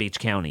winning Palm Beach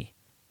County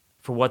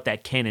for what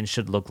that can and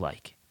should look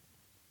like.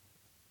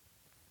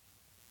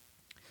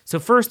 So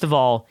first of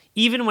all,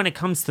 even when it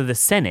comes to the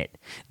Senate,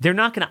 they're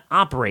not going to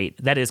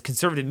operate, that is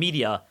conservative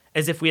media,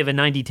 as if we have a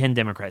 90-10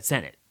 Democrat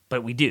Senate.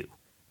 But we do.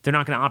 They're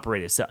not going to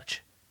operate as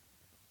such.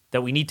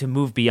 That we need to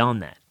move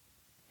beyond that.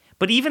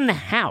 But even the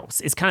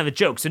House is kind of a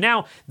joke. So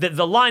now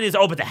the line is,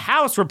 but the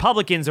House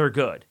Republicans are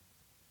good.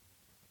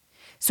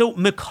 So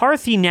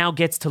McCarthy now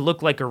gets to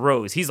look like a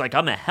rose. He's like,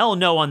 I'm a hell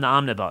no on the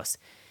omnibus.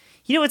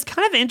 It's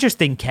kind of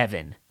interesting,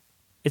 Kevin.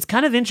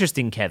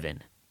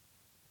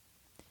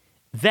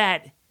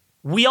 That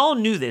we all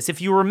knew this, if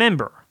you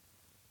remember.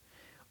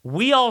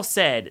 We all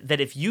said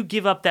that if you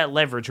give up that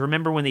leverage,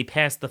 remember when they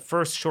passed the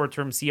first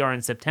short-term CR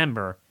in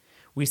September,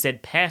 we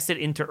said pass it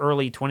into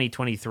early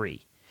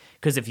 2023.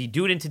 Because if you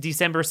do it into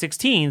December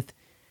 16th,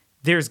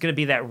 there's going to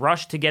be that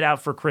rush to get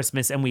out for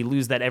Christmas, and we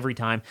lose that every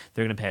time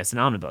they're going to pass an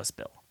omnibus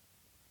bill.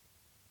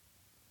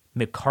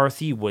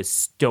 McCarthy was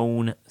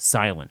stone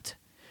silent.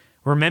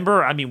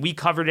 Remember, I mean, we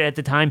covered it at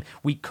the time.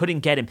 We couldn't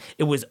get him.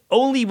 It was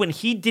only when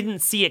he didn't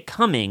see it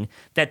coming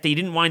that they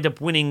didn't wind up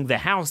winning the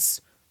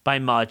House by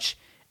much,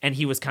 and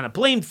he was kind of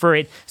blamed for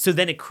it. So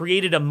then it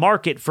created a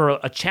market for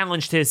a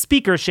challenge to his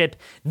speakership.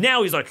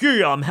 Now he's like,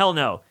 yeah, hell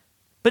no.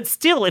 But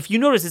still, if you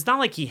notice, it's not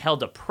like he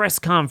held a press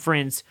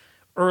conference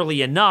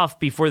early enough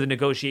before the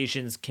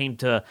negotiations came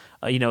to,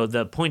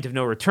 the point of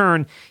no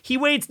return. He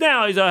waits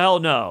now. He's a hell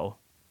no.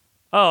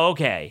 Oh,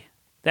 okay.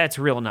 That's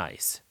real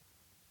nice.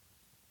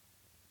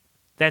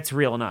 That's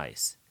real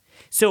nice.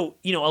 So,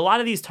 a lot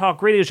of these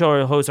talk radio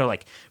show hosts are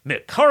like,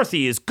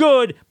 McCarthy is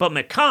good, but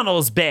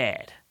McConnell's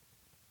bad.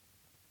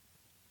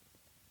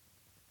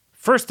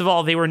 First of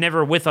all, they were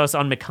never with us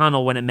on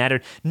McConnell when it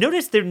mattered.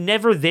 Notice they're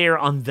never there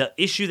on the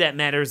issue that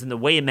matters and the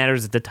way it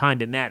matters at the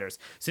time it matters.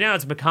 So now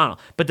it's McConnell.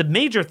 But the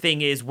major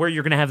thing is where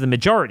you're going to have the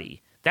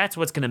majority. That's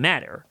what's going to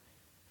matter.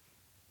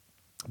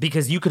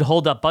 Because you could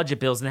hold up budget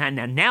bills,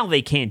 and now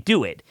they can't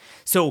do it.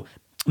 So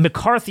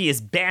McCarthy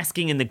is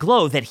basking in the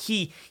glow that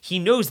he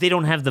knows they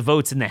don't have the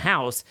votes in the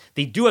House.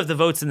 They do have the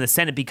votes in the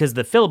Senate because of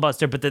the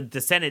filibuster, but the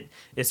Senate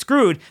is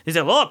screwed. They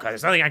say, look,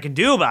 there's nothing I can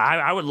do, but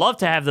I would love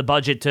to have the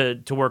budget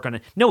to work on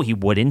it. No, he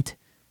wouldn't.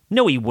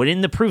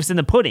 The proof's in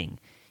the pudding.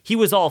 He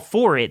was all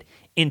for it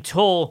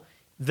until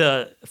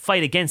the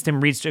fight against him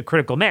reached a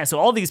critical mass. So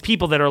all these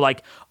people that are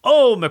like,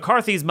 oh,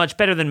 McCarthy's much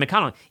better than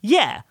McConnell.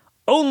 Yeah,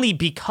 only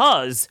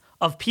because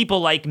of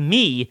people like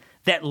me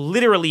that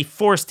literally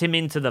forced him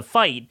into the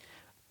fight.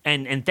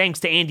 And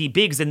thanks to Andy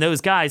Biggs and those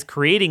guys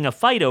creating a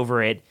fight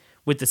over it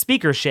with the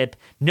speakership,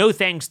 no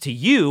thanks to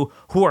you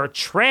who are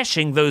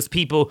trashing those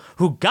people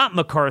who got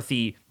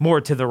McCarthy more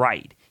to the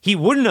right. He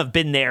wouldn't have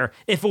been there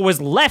if it was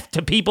left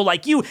to people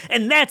like you.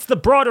 And that's the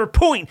broader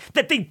point,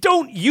 that they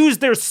don't use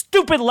their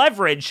stupid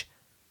leverage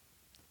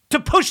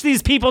to push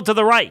these people to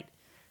the right.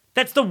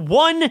 That's the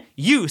one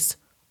use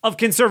of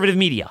conservative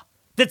media.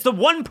 That's the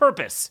one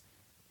purpose.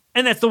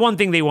 And that's the one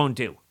thing they won't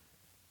do.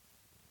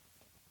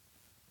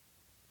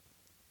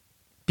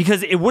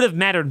 Because it would have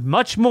mattered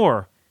much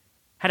more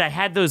had I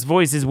had those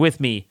voices with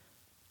me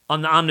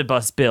on the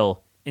omnibus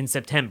bill in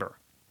September.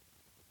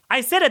 I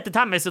said at the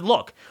time, I said,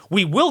 look,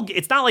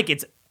 it's not like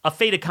it's a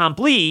fait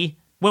accompli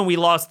when we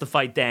lost the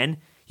fight then.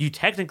 You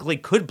technically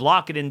could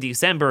block it in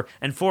December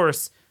and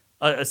force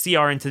a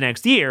CR into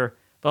next year.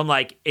 But I'm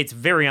like, it's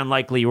very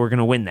unlikely we're going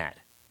to win that.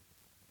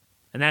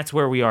 And that's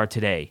where we are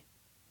today.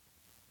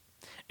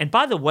 And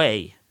by the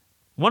way,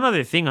 one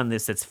other thing on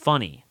this that's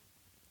funny.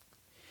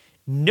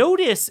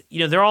 Notice,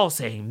 they're all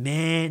saying,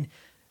 man,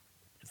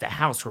 the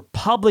House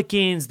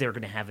Republicans, they're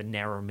going to have a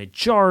narrow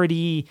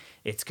majority.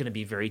 It's going to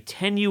be very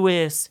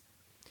tenuous.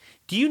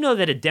 Do you know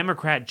that a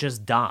Democrat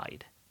just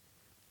died?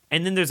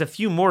 And then there's a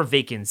few more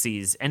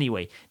vacancies.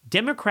 Anyway,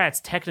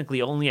 Democrats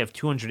technically only have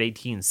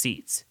 218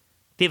 seats.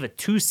 They have a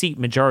 2-seat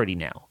majority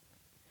now.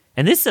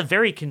 And this is a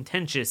very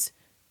contentious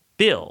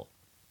bill.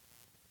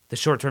 The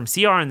short-term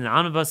CR and the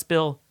omnibus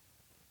bill.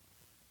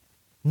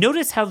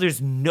 Notice how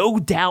there's no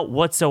doubt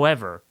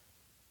whatsoever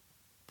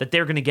that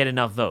they're going to get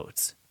enough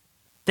votes.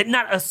 That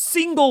not a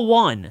single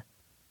one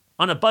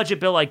on a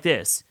budget bill like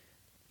this,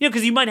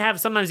 because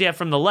sometimes you have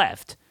from the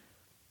left,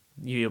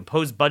 you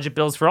oppose budget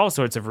bills for all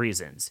sorts of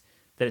reasons,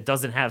 that it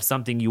doesn't have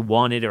something you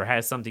wanted or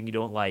has something you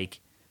don't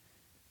like.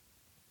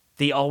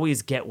 They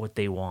always get what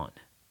they want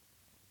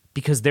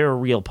because they're a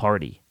real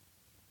party.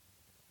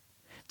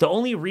 The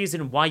only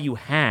reason why you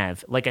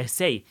have, like I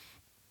say,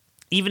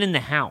 even in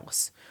the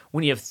House,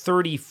 when you have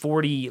 30,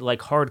 40 like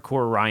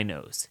hardcore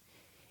rhinos,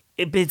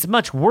 it's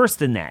much worse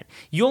than that.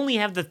 You only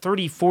have the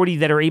 30, 40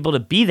 that are able to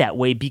be that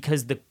way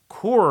because the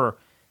core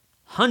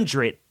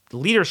 100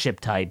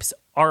 leadership types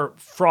are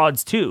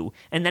frauds too,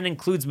 and that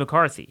includes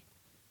McCarthy.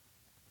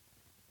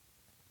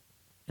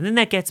 And then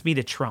that gets me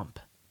to Trump.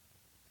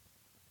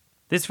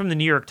 This from the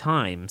New York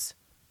Times.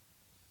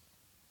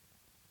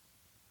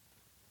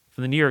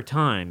 From the New York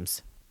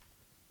Times.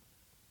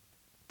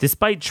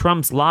 Despite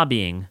Trump's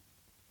lobbying,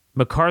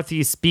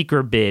 McCarthy's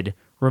speaker bid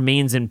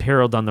remains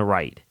imperiled on the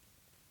right.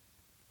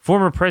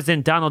 Former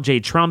President Donald J.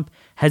 Trump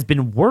has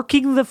been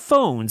working the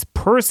phones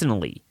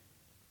personally,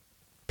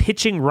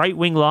 pitching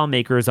right-wing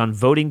lawmakers on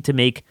voting to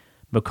make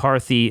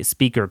McCarthy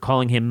speaker,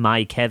 calling him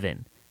my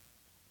Kevin.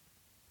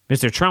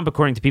 Mr. Trump,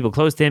 according to people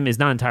close to him, is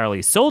not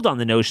entirely sold on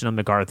the notion of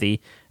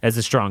McCarthy as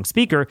a strong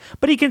speaker,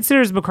 but he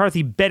considers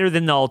McCarthy better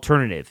than the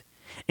alternative,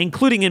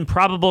 including in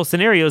probable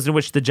scenarios in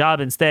which the job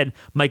instead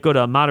might go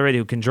to a moderator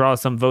who can draw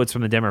some votes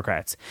from the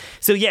Democrats.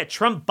 So yeah,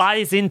 Trump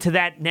buys into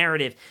that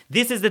narrative.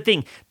 This is the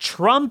thing.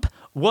 Trump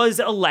was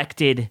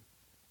elected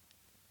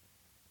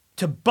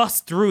to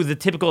bust through the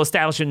typical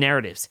establishment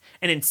narratives.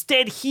 And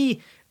instead,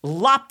 he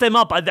lopped them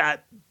up.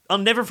 I'll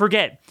never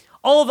forget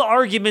all the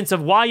arguments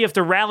of why you have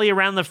to rally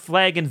around the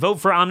flag and vote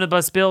for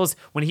omnibus bills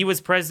when he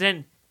was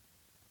president.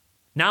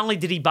 Not only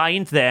did he buy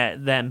into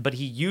them, but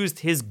he used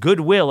his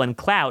goodwill and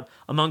clout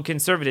among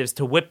conservatives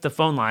to whip the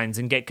phone lines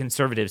and get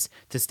conservatives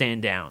to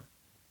stand down.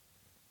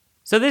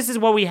 So this is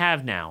what we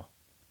have now.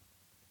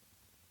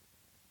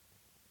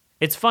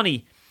 It's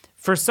funny.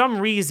 for some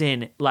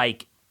reason,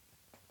 like,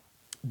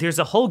 there's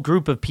a whole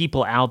group of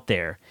people out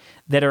there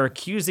that are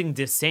accusing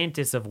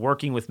DeSantis of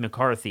working with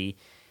McCarthy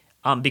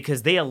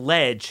because they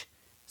allege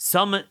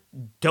some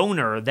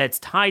donor that's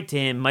tied to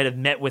him might have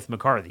met with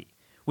McCarthy,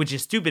 which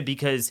is stupid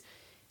because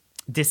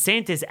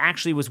DeSantis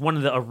actually was one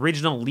of the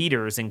original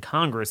leaders in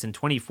Congress in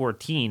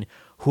 2014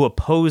 who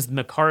opposed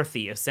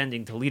McCarthy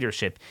ascending to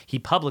leadership. He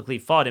publicly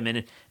fought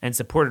him and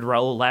supported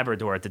Raul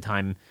Labrador at the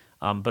time,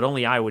 but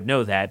only I would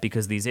know that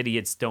because these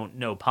idiots don't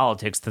know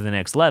politics to the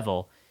next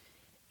level.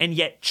 And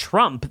yet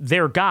Trump,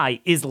 their guy,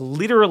 is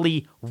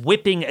literally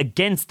whipping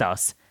against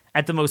us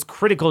at the most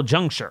critical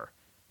juncture.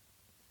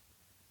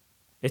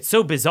 It's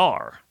so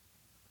bizarre.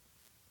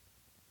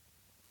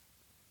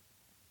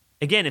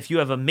 Again, if you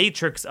have a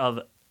matrix of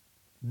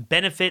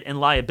benefit and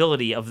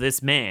liability of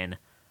this man,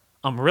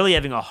 I'm really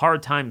having a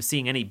hard time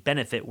seeing any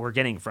benefit we're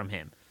getting from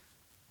him.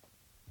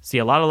 See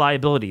a lot of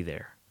liability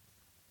there.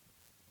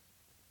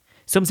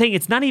 So I'm saying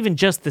it's not even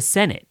just the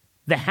Senate.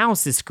 The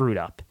House is screwed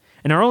up.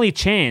 And our only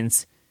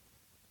chance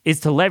is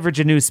to leverage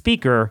a new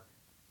speaker.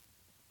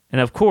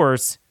 And of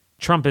course,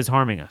 Trump is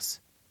harming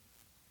us.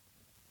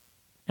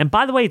 And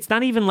by the way, it's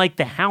not even like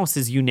the House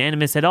is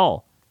unanimous at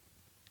all.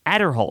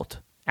 Adderholt,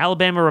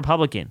 Alabama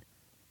Republican,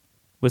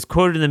 was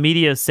quoted in the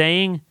media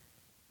saying,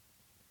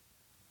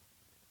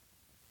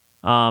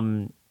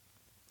 it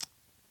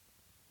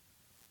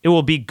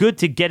will be good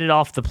to get it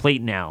off the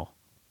plate now.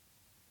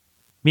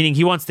 Meaning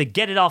he wants to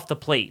get it off the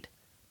plate.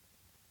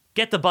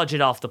 Get the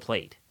budget off the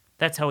plate.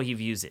 That's how he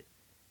views it.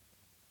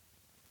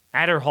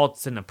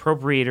 Adderholt's an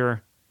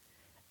appropriator.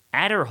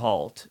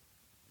 Adderholt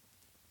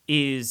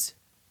is,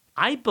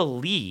 I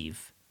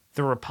believe,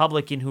 the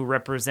Republican who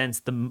represents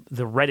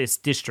the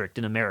reddest district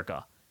in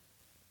America.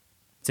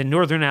 It's in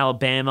northern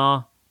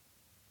Alabama.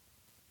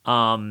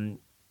 It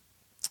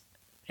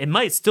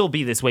might still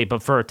be this way,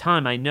 but for a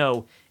time I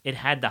know it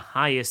had the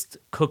highest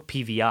Cook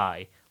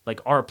PVI,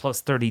 like R plus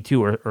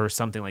 32 or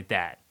something like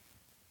that.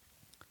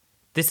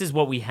 This is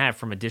what we have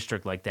from a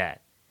district like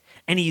that.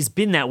 And he's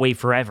been that way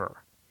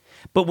forever.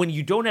 But when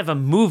you don't have a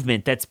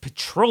movement that's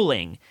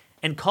patrolling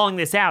and calling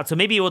this out, so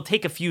maybe it will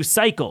take a few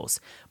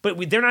cycles,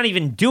 but they're not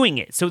even doing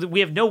it, so that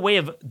we have no way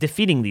of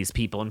defeating these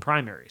people in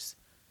primaries.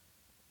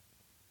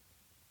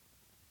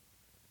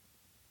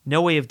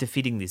 No way of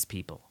defeating these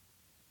people.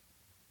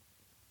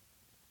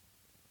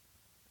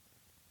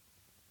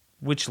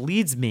 Which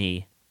leads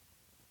me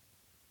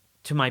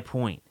to my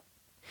point.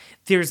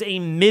 There's a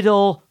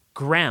middle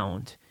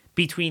ground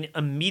between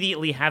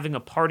immediately having a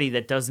party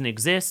that doesn't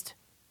exist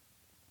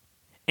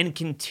and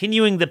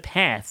continuing the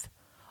path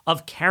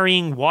of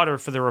carrying water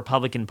for the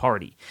Republican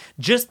Party.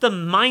 Just the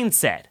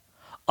mindset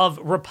of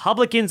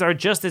Republicans are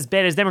just as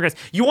bad as Democrats.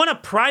 You want to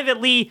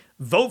privately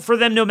vote for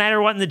them no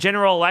matter what in the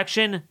general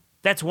election?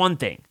 That's one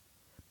thing.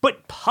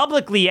 But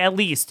publicly, at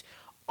least,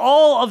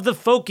 all of the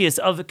focus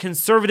of the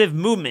conservative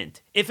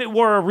movement, if it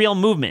were a real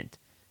movement,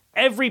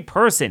 every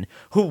person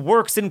who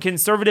works in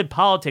conservative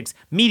politics,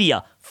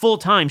 media,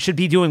 full-time should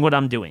be doing what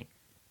I'm doing.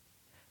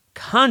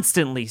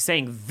 Constantly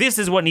saying, this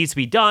is what needs to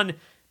be done.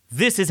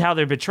 This is how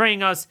they're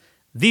betraying us.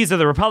 These are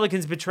the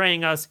Republicans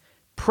betraying us,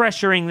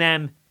 pressuring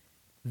them.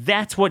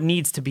 That's what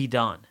needs to be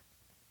done.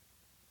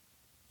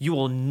 You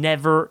will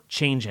never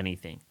change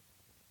anything.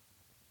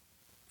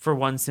 For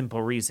one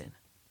simple reason.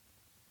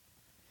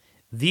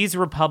 These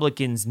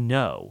Republicans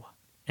know,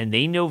 and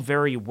they know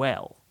very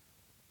well,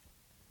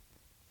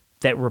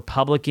 that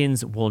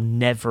Republicans will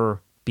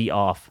never be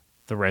off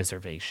the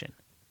reservation.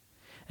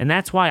 And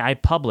that's why I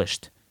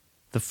published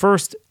the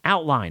first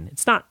outline.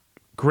 It's not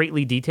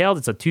greatly detailed.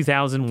 It's a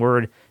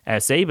 2,000-word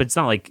essay, but it's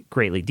not like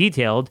greatly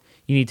detailed.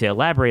 You need to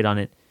elaborate on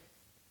it.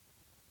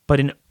 But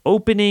an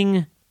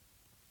opening,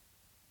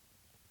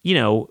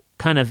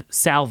 kind of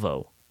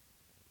salvo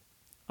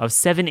of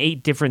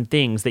 7-8 different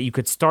things that you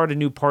could start a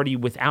new party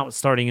without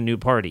starting a new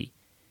party.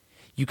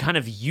 You kind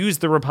of use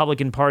the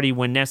Republican Party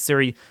when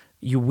necessary.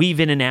 You weave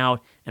in and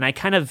out. And I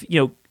kind of,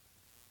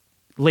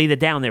 lay that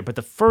down there. But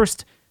the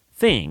first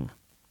thing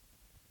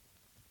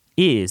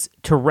is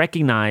to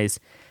recognize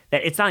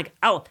that it's not like,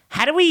 oh,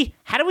 how do we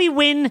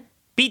win,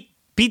 beat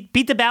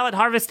the ballot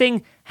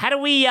harvesting? How do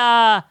we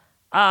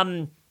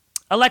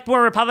elect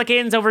more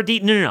Republicans over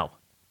No.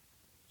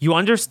 You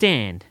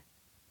understand.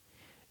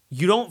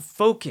 You don't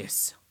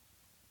focus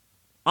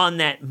on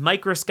that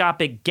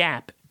microscopic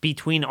gap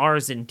between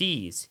R's and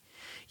D's.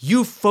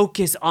 You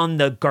focus on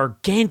the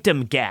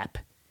gargantum gap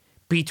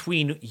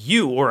between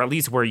you, or at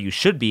least where you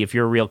should be if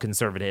you're a real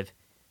conservative,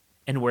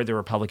 and where the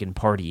Republican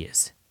Party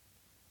is.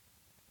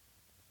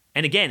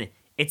 And again,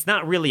 it's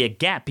not really a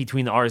gap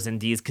between the R's and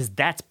D's because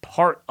that's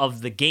part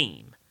of the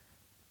game.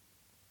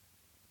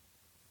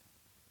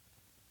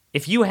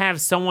 If you have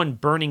someone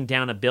burning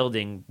down a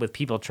building with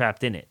people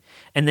trapped in it,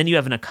 and then you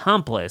have an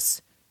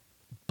accomplice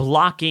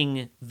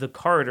blocking the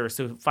corridor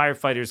so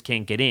firefighters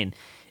can't get in,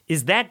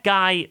 is that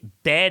guy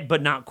bad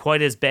but not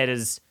quite as bad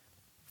as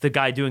the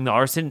guy doing the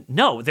arson?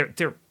 No,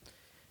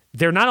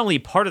 they're not only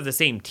part of the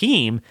same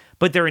team,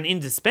 but they're an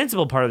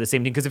indispensable part of the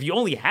same team, because if you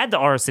only had the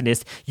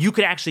arsonist, you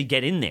could actually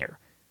get in there.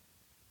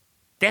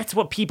 That's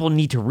what people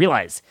need to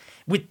realize.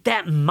 With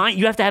that mind,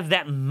 you have to have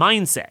that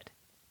mindset.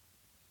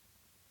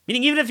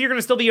 Meaning, even if you're going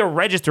to still be a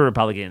registered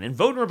Republican and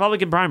vote in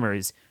Republican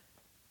primaries,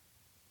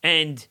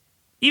 and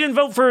even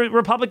vote for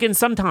Republicans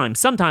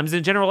sometimes in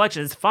a general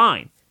election, it's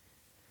fine.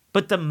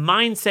 But the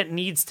mindset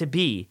needs to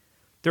be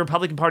the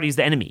Republican Party is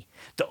the enemy.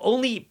 The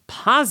only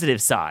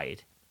positive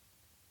side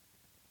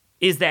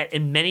is that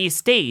in many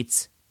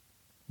states,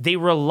 they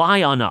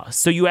rely on us.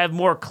 So you have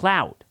more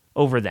clout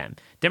over them.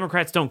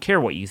 Democrats don't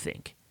care what you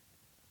think.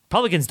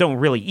 Republicans don't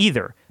really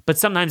either, but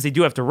sometimes they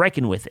do have to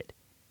reckon with it.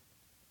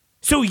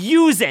 So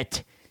use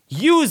it.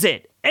 Use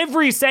it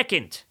every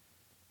second.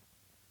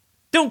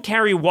 Don't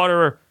carry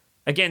water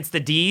against the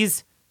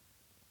D's.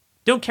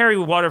 Don't carry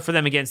water for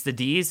them against the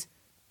D's.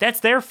 That's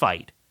their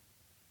fight.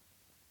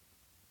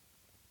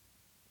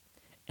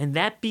 And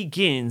that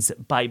begins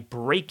by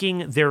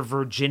breaking their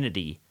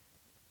virginity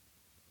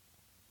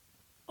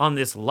on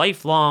this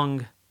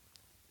lifelong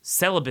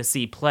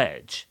celibacy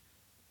pledge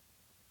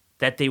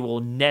that they will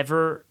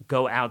never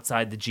go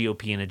outside the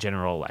GOP in a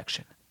general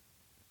election.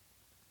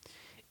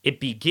 It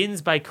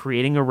begins by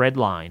creating a red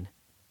line.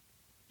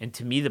 And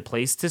to me, the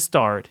place to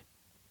start,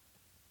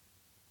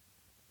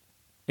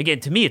 again,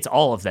 to me, it's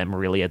all of them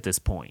really at this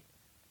point.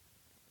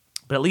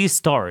 But at least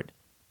start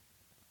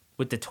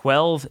with the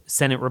 12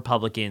 Senate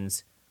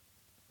Republicans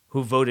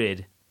who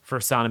voted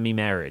for sodomy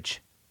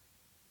marriage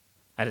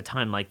at a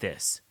time like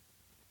this.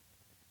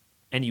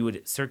 And you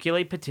would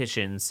circulate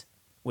petitions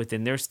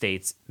within their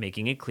states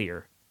making it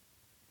clear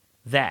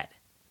that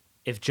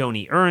if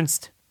Joni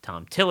Ernst,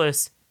 Tom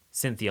Tillis,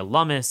 Cynthia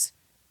Lummis,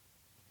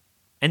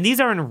 and these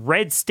are in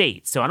red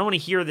states, so I don't want to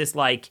hear this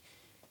like,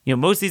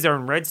 most of these are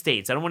in red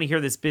states. I don't want to hear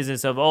this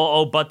business of,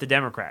 but the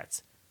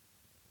Democrats.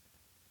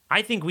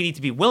 I think we need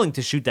to be willing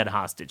to shoot that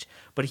hostage.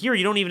 But here,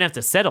 you don't even have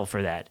to settle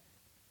for that.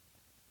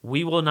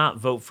 We will not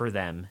vote for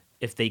them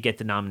if they get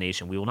the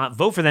nomination. We will not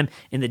vote for them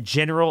in the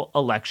general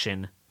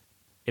election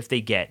if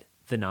they get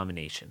the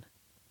nomination.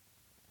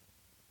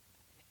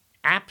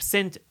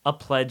 Absent a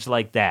pledge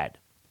like that,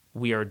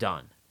 we are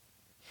done.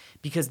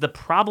 Because the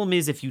problem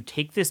is, if you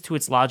take this to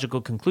its logical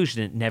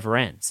conclusion, it never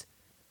ends.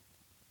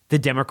 The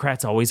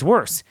Democrats always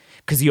worse,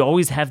 because you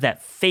always have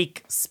that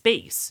fake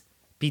space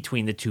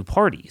between the two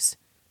parties.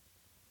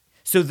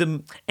 So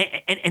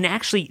and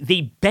actually,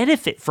 they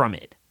benefit from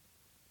it.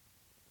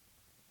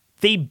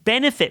 They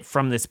benefit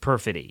from this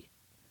perfidy.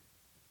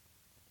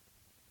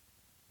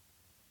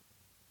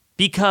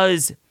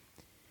 Because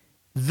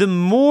the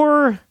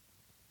more...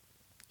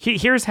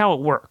 Here's how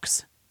it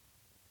works.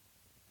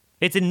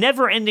 It's a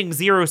never-ending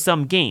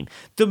zero-sum game.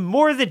 The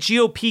more the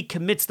GOP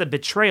commits the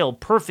betrayal,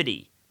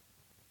 perfidy,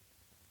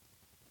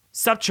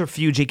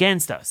 subterfuge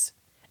against us,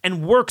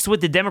 and works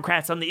with the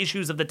Democrats on the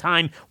issues of the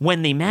time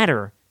when they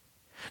matter,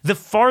 the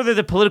farther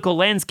the political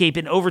landscape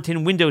in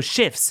Overton window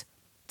shifts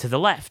to the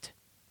left.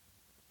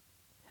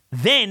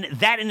 Then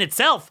that in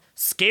itself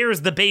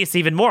scares the base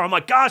even more. Oh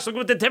my gosh, look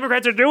what the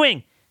Democrats are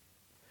doing.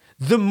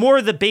 The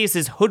more the base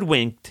is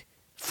hoodwinked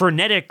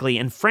frenetically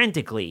and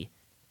frantically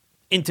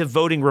into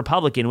voting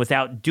Republican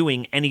without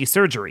doing any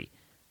surgery.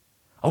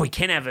 Oh, we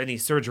can't have any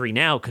surgery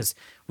now because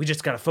we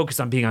just got to focus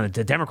on being on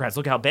the Democrats.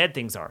 Look how bad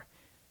things are.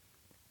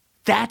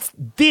 That's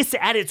this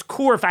at its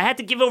core. If I had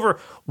to give over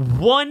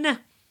one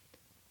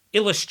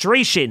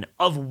illustration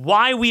of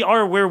why we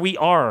are where we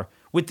are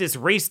with this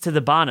race to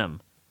the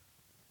bottom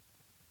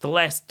the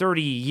last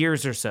 30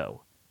 years or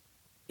so,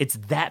 it's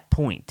that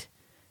point.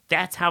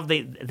 That's how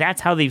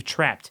they've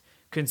trapped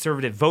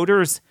conservative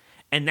voters,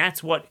 and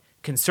that's what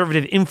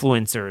conservative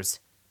influencers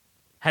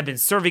have been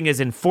serving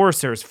as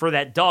enforcers for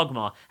that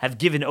dogma have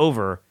given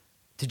over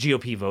to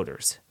GOP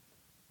voters.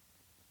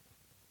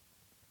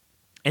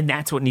 And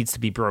that's what needs to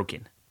be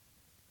broken.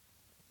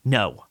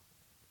 No.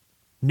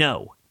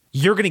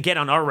 You're going to get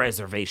on our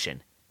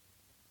reservation.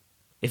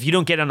 If you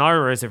don't get on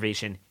our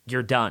reservation,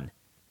 you're done.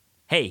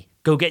 Hey,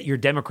 go get your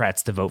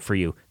Democrats to vote for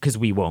you, because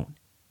we won't.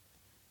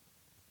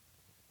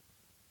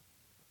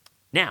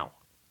 Now,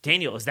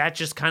 Daniel, is that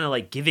just kind of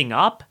like giving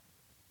up?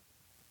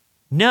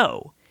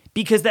 No,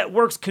 because that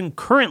works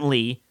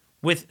concurrently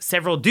with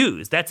several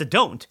do's. That's a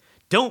don't.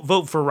 Don't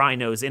vote for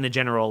rhinos in a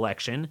general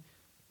election.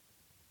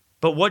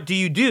 But what do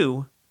you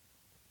do?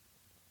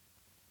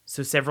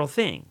 So several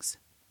things.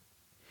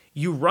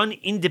 You run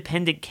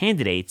independent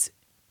candidates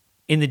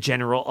in the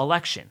general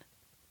election.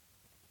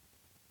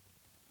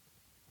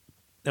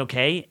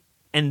 Okay?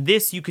 And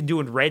this you can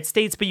do in red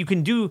states, but you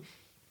can do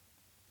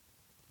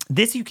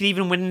this, you can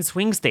even win in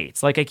swing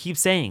states, like I keep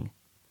saying.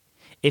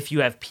 If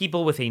you have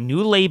people with a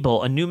new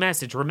label, a new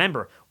message,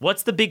 remember,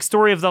 what's the big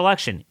story of the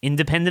election?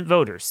 Independent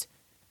voters.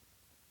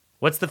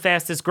 What's the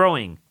fastest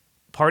growing?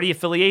 Party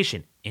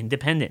affiliation.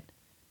 Independent.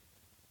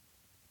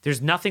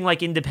 There's nothing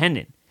like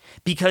independent,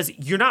 because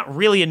you're not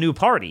really a new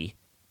party,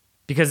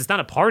 because it's not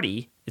a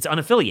party, it's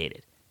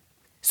unaffiliated.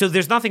 So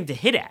there's nothing to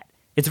hit at.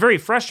 It's very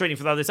frustrating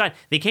for the other side.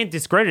 They can't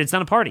discredit it. It's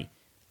not a party.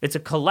 It's a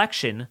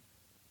collection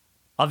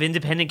of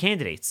independent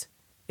candidates.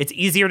 It's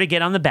easier to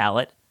get on the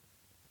ballot,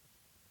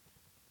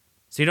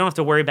 so you don't have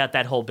to worry about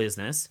that whole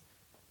business.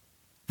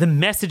 The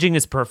messaging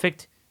is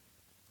perfect.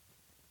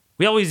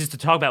 We always used to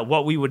talk about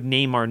what we would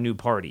name our new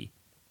party.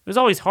 It was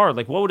always hard.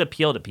 Like, what would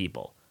appeal to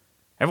people?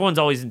 Everyone's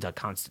always into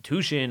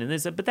Constitution and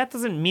this, but that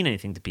doesn't mean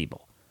anything to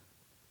people.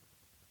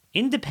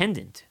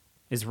 Independent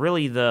is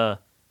really the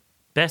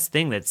best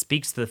thing that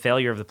speaks to the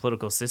failure of the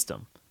political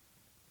system.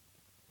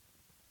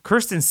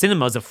 Kirsten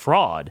Sinema's a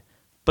fraud,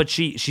 but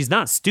she's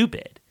not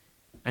stupid.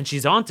 And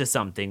she's onto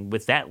something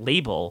with that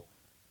label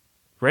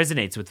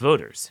resonates with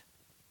voters.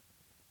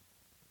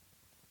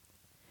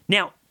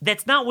 Now,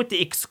 that's not with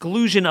the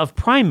exclusion of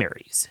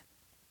primaries.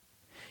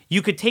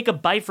 You could take a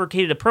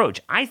bifurcated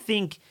approach. I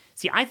think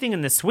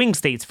in the swing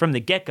states from the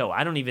get-go,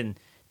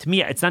 to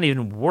me, it's not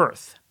even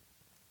worth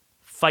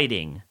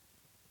fighting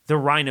the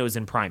rhinos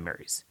in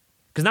primaries.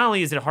 Because not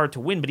only is it hard to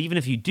win, but even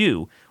if you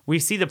do, we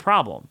see the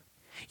problem.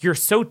 You're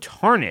so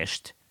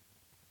tarnished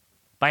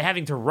by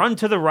having to run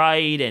to the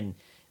right, and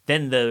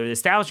then the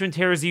establishment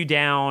tears you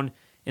down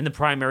in the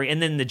primary,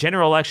 and then the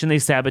general election, they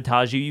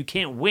sabotage you. You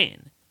can't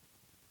win.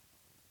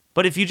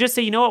 But if you just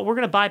say, you know what, we're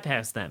going to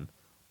bypass them.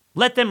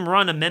 Let them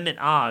run Amendment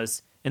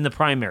Oz in the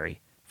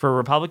primary for a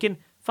Republican,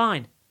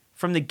 fine.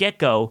 From the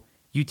get-go,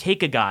 you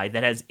take a guy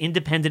that has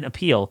independent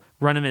appeal,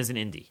 run him as an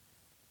indie.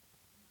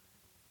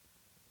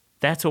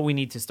 That's what we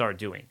need to start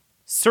doing.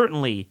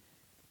 Certainly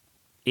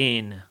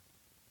in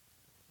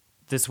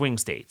the swing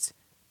states.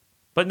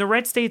 But in the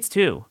red states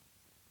too.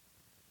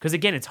 Because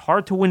again, it's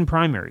hard to win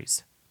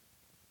primaries.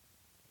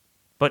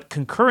 But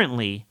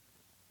concurrently,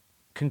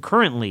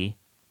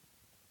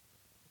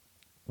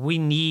 we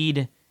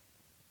need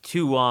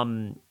to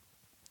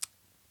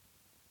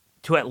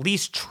at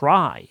least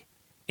try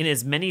in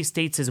as many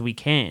states as we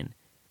can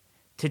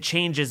to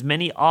change as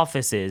many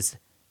offices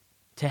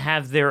to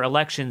have their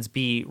elections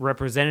be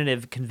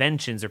representative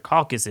conventions or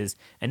caucuses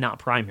and not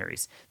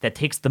primaries. That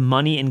takes the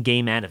money and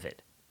game out of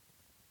it.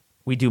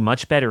 We do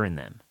much better in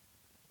them.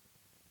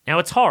 Now,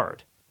 it's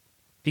hard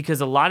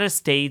because a lot of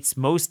states,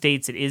 most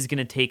states, it is going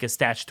to take a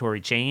statutory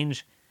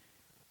change.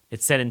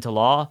 It's set into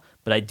law,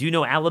 but I do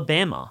know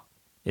Alabama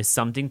is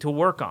something to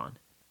work on.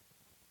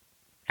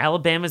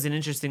 Alabama is an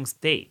interesting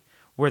state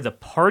where the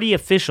party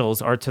officials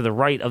are to the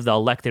right of the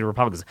elected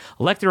Republicans.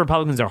 Elected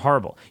Republicans are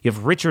horrible. You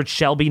have Richard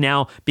Shelby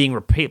now being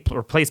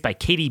replaced by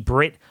Katie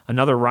Britt,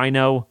 another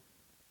rhino.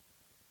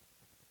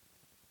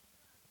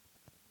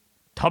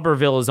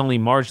 Tuberville is only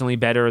marginally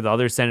better, the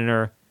other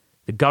senator.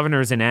 The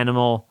governor's an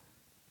animal.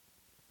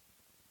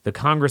 The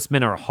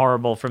congressmen are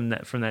horrible from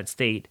that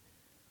state.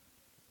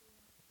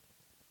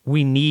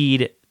 We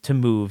need to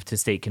move to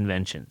state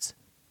conventions.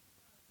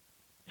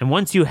 And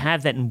once you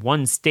have that in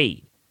one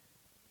state,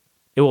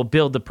 it will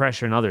build the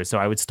pressure in others. So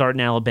I would start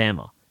in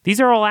Alabama. These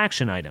are all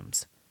action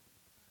items.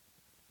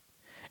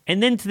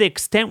 And then to the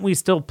extent we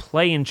still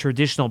play in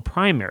traditional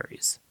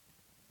primaries,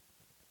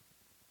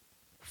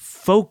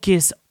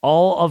 focus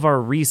all of our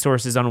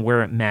resources on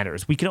where it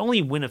matters. We can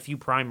only win a few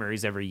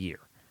primaries every year,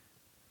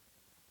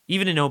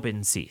 even in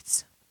open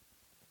seats.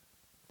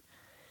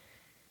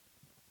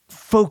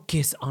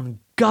 Focus on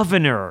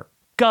governor.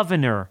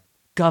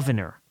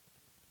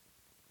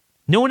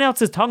 No one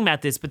else is talking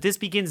about this, but this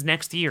begins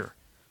next year.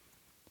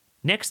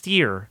 Next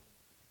year,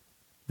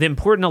 the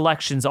important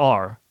elections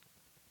are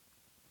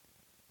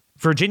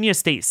Virginia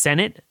State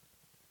Senate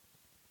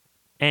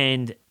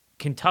and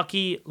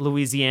Kentucky,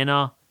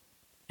 Louisiana,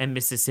 and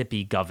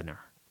Mississippi governor.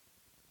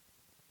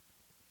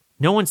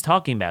 No one's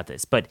talking about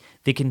this, but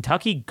the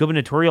Kentucky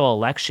gubernatorial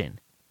election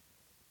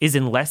is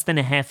in less than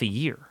a half a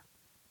year.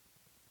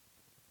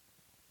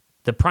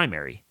 The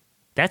primary,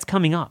 that's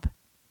coming up.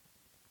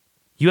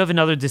 You have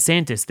another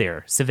DeSantis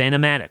there, Savannah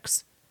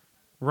Maddox,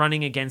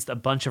 running against a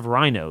bunch of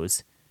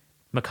rhinos,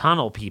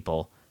 McConnell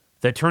people.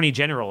 The Attorney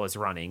General is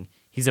running.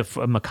 He's a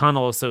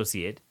McConnell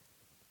associate.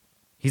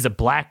 He's a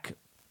black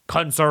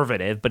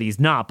conservative, but he's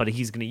not, but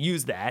he's going to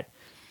use that.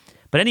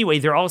 But anyway,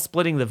 they're all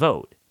splitting the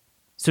vote.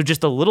 So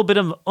just a little bit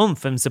of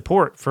oomph and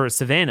support for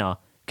Savannah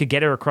could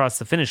get her across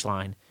the finish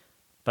line.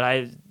 But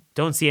I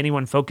don't see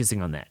anyone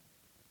focusing on that.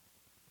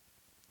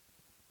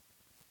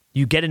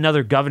 You get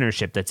another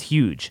governorship that's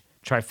huge.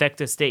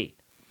 Trifecta state.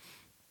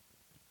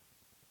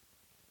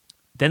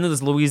 Then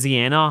there's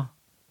Louisiana.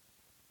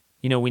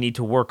 We need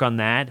to work on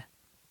that.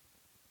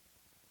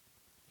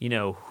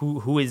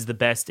 Who is the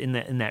best in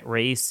that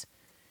race.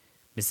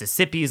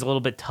 Mississippi is a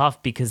little bit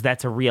tough because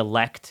that's a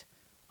re-elect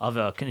of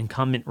an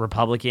incumbent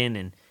Republican,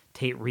 and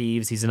Tate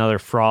Reeves, he's another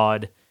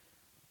fraud.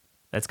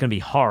 That's going to be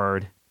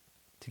hard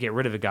to get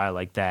rid of a guy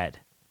like that.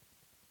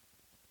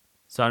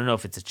 So I don't know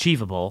if it's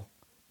achievable.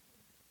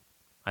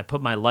 I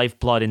put my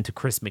lifeblood into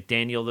Chris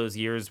McDaniel those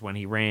years when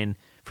he ran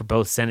for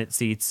both Senate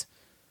seats.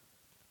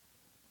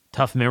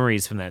 Tough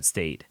memories from that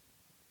state.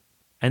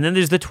 And then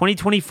there's the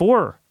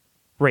 2024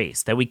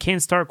 race that we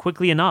can't start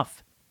quickly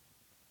enough.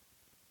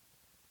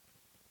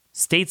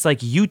 States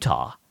like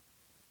Utah,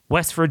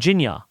 West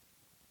Virginia,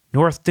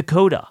 North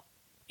Dakota,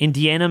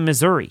 Indiana,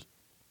 Missouri.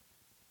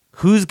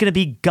 Who's going to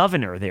be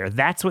governor there?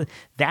 That's what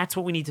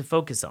we need to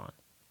focus on.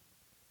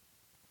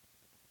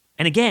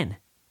 And again,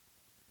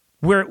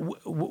 where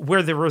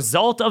the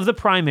result of the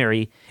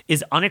primary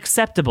is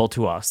unacceptable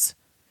to us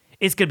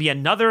It's going to be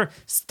another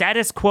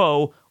status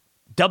quo,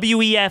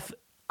 WEF,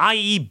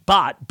 IE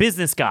bot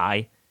business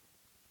guy.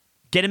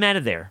 Get him out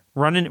of there.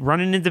 Run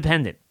an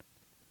independent.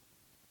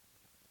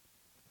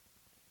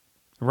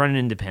 Run an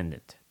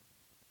independent.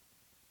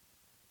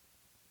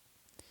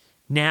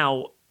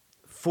 Now,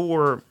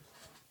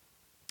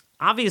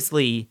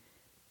 obviously,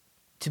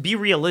 to be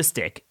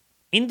realistic,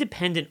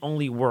 independent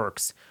only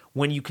works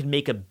when you can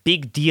make a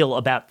big deal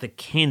about the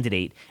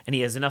candidate and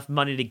he has enough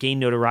money to gain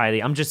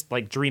notoriety. I'm just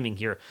like dreaming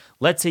here.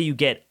 Let's say you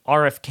get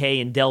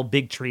RFK and Del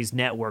Bigtree's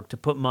network to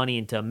put money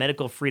into a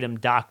medical freedom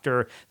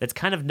doctor that's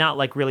kind of not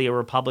like really a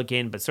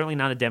Republican, but certainly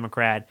not a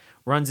Democrat,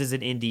 runs as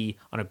an indie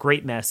on a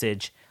great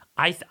message.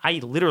 I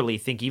literally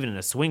think even in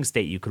a swing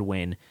state you could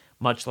win,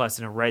 much less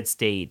in a red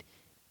state,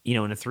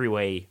 in a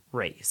three-way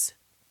race.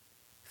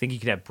 I think you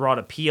could have broad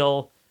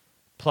appeal,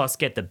 plus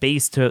get the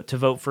base to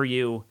vote for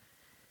you.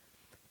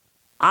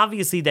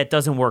 Obviously, that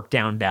doesn't work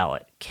down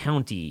ballot,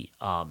 county,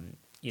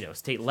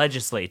 state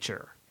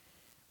legislature.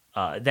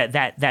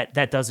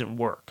 That doesn't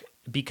work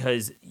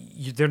because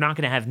they're not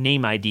going to have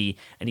name ID,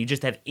 and you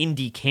just have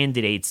indie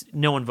candidates.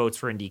 No one votes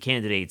for indie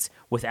candidates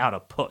without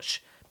a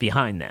push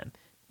behind them.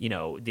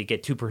 They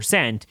get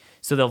 2%,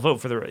 so they'll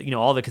vote for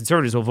all the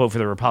conservatives will vote for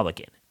the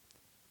Republican.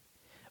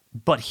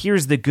 But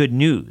here's the good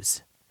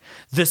news: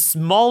 the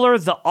smaller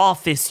the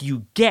office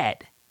you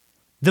get,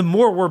 the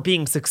more we're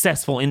being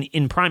successful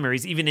in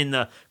primaries, even in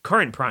the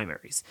current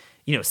primaries.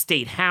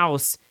 State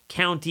house,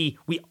 county,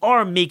 we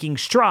are making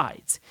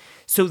strides.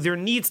 So there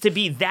needs to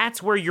be,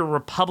 that's where your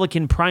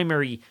Republican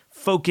primary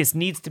focus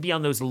needs to be,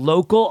 on those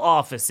local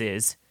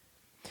offices.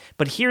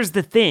 But here's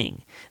the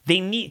thing. They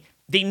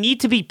need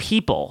to be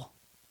people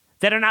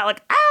that are not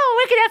like, oh,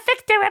 we're going to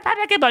fix the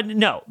Republican. But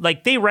no,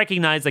 like they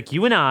recognize, like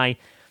you and I,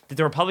 that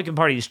the Republican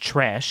Party is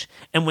trash,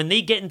 and when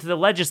they get into the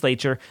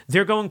legislature,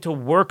 they're going to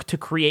work to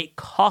create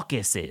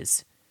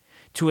caucuses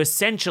to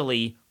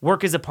essentially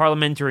work as a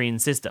parliamentarian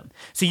system.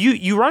 So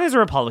you run as a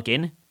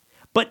Republican,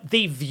 but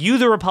they view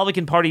the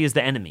Republican Party as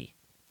the enemy.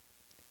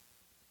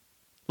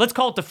 Let's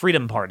call it the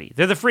Freedom Party.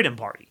 They're the Freedom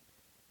Party.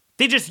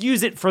 They just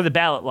use it for the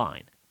ballot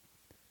line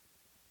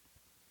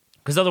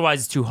because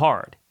otherwise it's too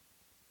hard.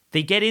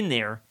 They get in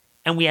there,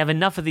 and we have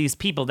enough of these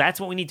people. That's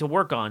what we need to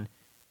work on.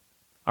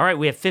 All right,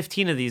 we have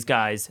 15 of these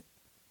guys,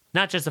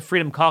 not just a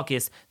Freedom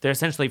Caucus, they're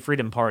essentially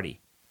Freedom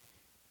Party.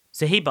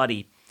 So, hey,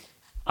 buddy,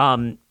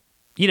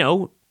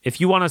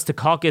 if you want us to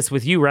caucus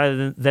with you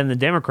rather than the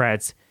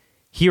Democrats,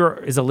 here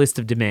is a list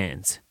of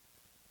demands.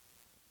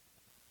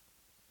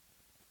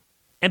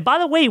 And by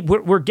the way,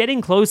 we're getting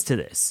close to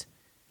this.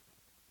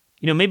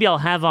 Maybe I'll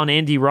have on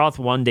Andy Roth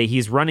one day.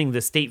 He's running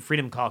the State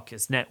Freedom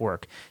Caucus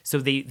Network. So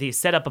they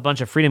set up a bunch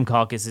of Freedom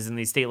Caucuses in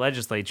these state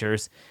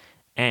legislatures.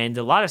 And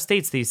a lot of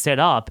states they set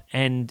up,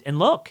 and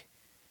look,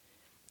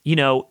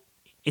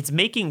 it's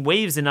making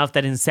waves enough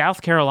that in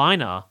South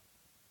Carolina,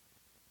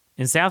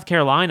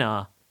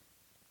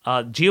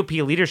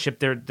 GOP leadership,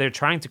 they're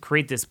trying to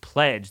create this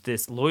pledge,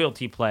 this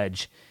loyalty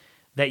pledge,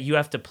 that you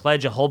have to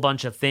pledge a whole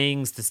bunch of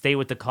things to stay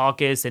with the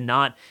caucus and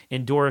not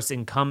endorse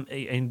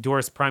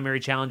primary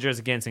challengers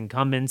against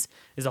incumbents.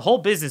 There's a whole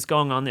business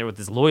going on there with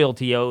this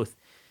loyalty oath.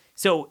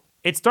 So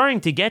it's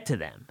starting to get to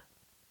them.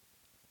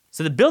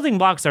 So the building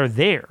blocks are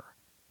there.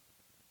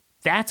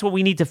 That's what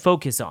we need to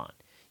focus on.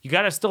 You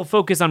got to still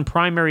focus on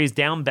primaries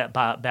down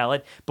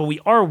ballot, but we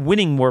are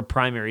winning more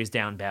primaries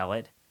down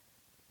ballot.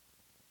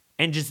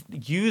 And just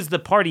use the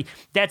party.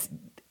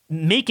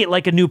 Make it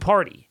like a new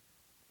party.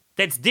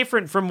 That's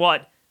different from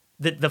what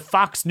the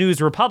Fox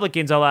News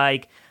Republicans are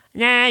like.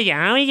 No,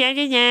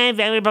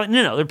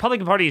 the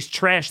Republican Party is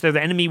trash. They're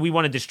the enemy. We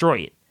want to destroy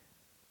it.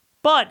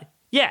 But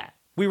yeah,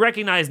 we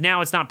recognize now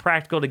it's not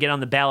practical to get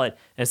on the ballot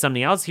as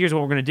something else. Here's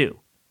what we're going to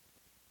do.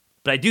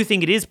 But I do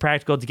think it is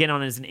practical to get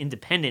on as an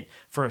independent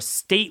for a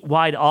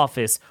statewide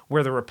office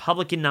where the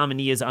Republican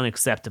nominee is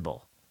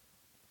unacceptable.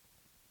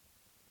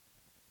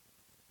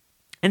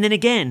 And then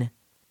again,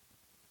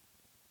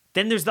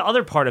 then there's the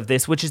other part of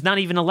this, which is not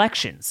even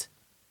elections,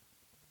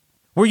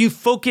 where you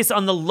focus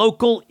on the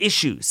local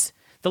issues,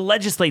 the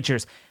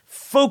legislatures.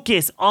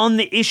 Focus on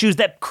the issues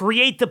that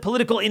create the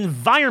political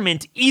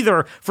environment,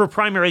 either for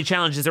primary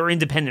challenges or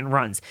independent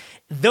runs.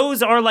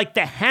 Those are like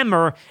the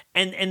hammer,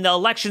 and the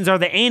elections are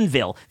the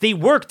anvil. They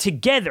work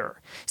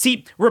together.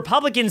 See,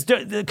 Republicans,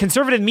 the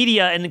conservative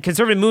media and the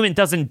conservative movement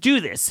doesn't do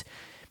this.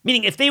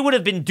 Meaning, if they would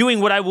have been doing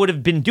what I would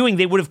have been doing,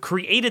 they would have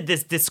created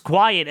this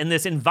disquiet and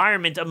this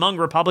environment among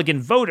Republican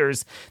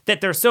voters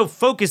that they're so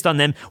focused on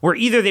them, where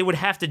either they would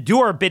have to do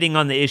our bidding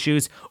on the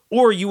issues,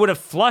 or you would have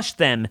flushed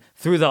them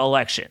through the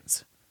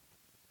elections.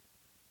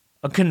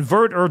 A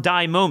convert or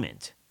die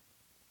moment.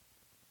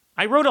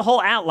 I wrote a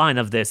whole outline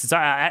of this. It's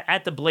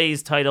at the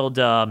Blaze titled,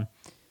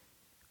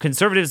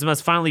 Conservatives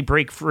Must Finally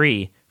Break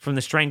Free from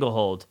the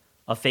Stranglehold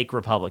of Fake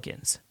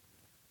Republicans.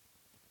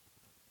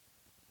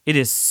 It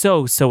is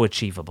so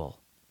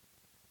achievable.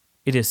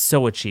 It is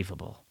so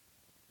achievable.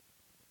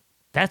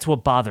 That's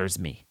what bothers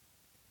me.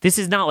 This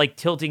is not like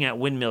tilting at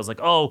windmills, like,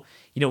 oh,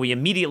 we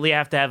immediately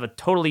have to have a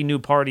totally new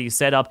party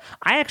set up.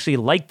 I actually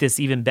like this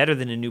even better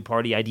than a new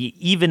party idea,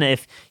 even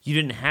if you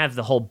didn't have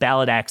the whole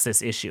ballot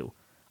access issue.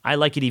 I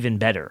like it even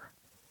better.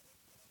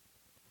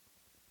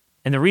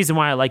 And the reason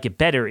why I like it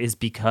better is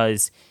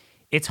because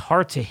it's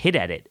hard to hit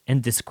at it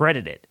and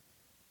discredit it.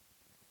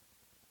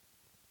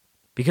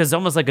 Because it's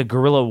almost like a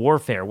guerrilla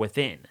warfare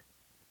within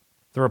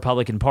the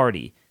Republican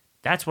Party.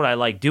 That's what I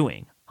like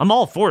doing. I'm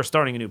all for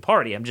starting a new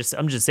party. I'm just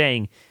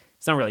saying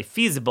it's not really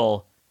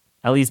feasible,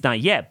 at least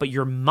not yet. But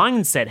your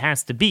mindset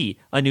has to be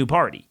a new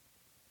party.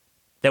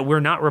 That we're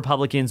not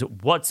Republicans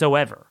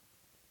whatsoever.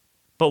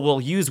 But we'll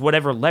use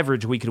whatever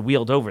leverage we could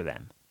wield over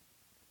them.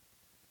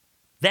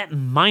 That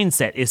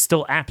mindset is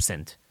still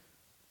absent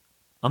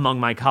among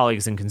my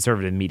colleagues in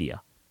conservative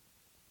media.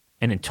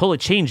 And until it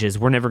changes,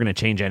 we're never going to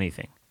change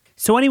anything.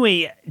 So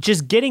anyway,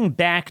 just getting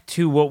back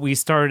to what we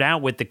started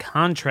out with, the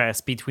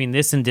contrast between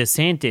this and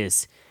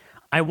DeSantis,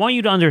 I want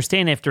you to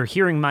understand, after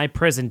hearing my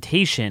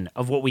presentation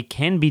of what we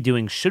can be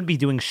doing, should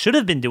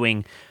have been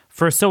doing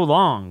for so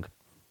long,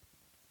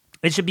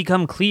 it should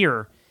become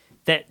clear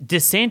that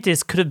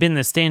DeSantis could have been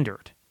the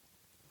standard.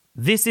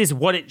 This is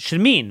what it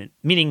should mean,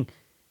 meaning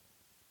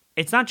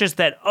it's not just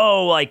that,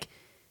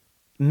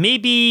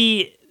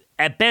 maybe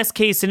at best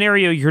case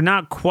scenario, you're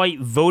not quite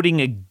voting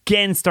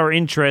against our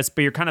interests,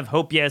 but you're kind of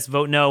hope yes,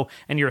 vote no,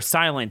 and you're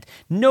silent.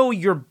 No,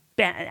 you're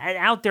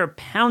out there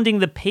pounding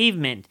the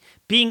pavement,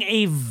 being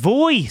a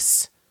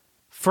voice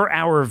for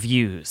our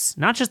views,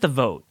 not just a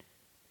vote.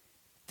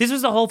 This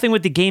was the whole thing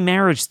with the gay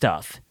marriage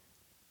stuff.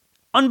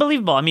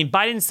 Unbelievable. I mean,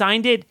 Biden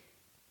signed it.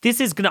 This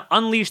is going to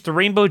unleash the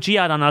rainbow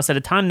jihad on us at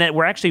a time that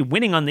we're actually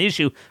winning on the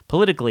issue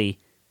politically.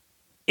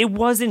 It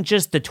wasn't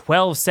just the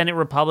 12 Senate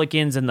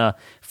Republicans and the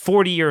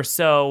 40 or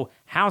so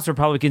House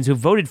Republicans who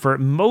voted for it.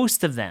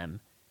 Most of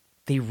them,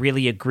 they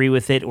really agree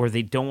with it or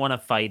they don't want to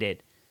fight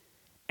it.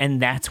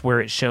 And that's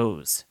where it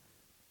shows.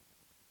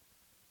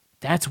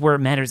 That's where it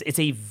matters. It's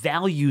a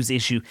values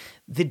issue.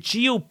 The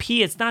GOP,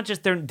 it's not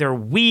just they're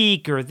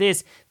weak or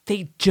this.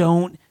 They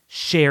don't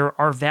share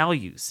our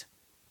values.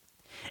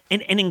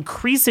 And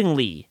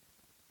increasingly,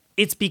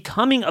 it's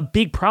becoming a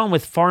big problem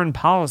with foreign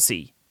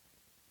policy.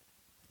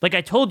 Like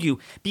I told you,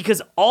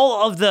 because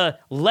all of the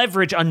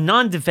leverage on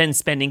non-defense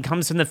spending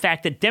comes from the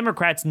fact that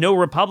Democrats know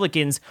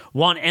Republicans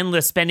want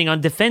endless spending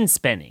on defense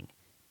spending.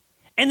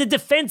 And the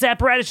defense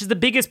apparatus is the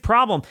biggest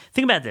problem.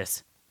 Think about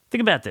this.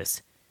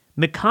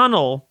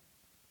 McConnell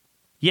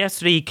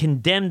yesterday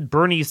condemned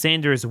Bernie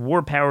Sanders'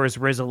 War Powers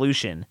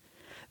resolution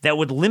that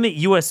would limit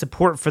U.S.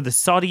 support for the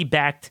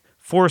Saudi-backed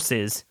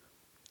forces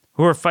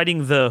who are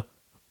fighting the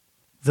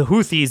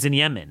Houthis in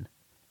Yemen.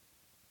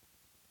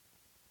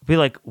 Be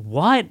like,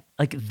 what?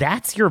 Like,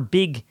 that's your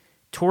big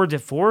tour de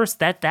force?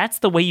 That's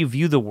the way you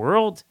view the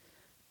world?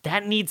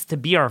 That needs to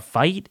be our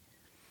fight?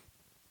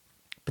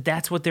 But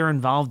that's what they're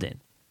involved in.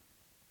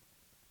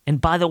 And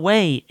by the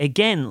way,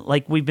 again,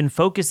 like we've been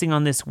focusing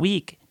on this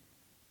week,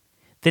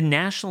 the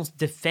national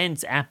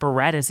defense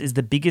apparatus is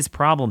the biggest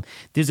problem.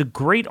 There's a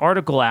great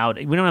article out.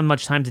 We don't have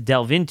much time to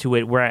delve into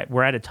it.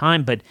 We're at a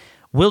time, but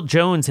Will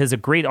Jones has a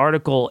great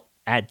article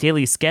at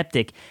Daily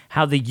Skeptic,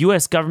 how the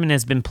U.S. government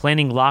has been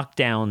planning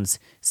lockdowns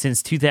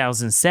since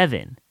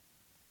 2007.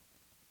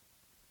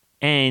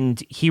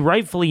 And he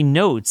rightfully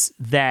notes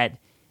that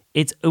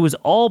it was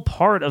all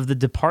part of the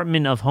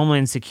Department of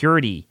Homeland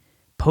Security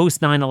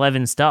post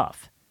 9/11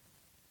 stuff.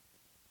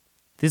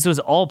 This was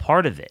all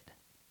part of it.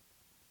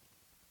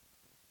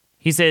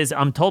 He says,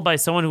 I'm told by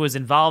someone who was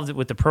involved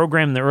with the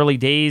program in the early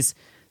days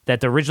that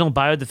the original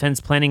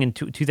biodefense planning in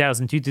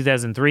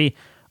 2002-2003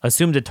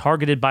 assumed a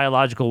targeted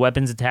biological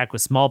weapons attack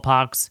with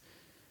smallpox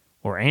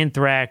or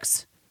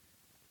anthrax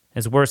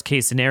as worst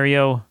case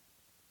scenario.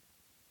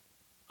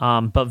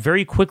 But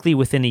very quickly,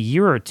 within a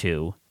year or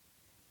two,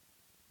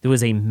 there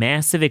was a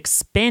massive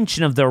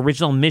expansion of the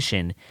original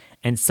mission,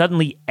 and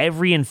suddenly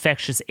every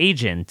infectious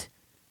agent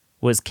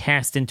was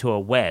cast into a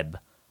web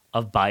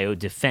of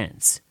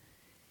biodefense.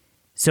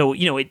 So,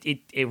 it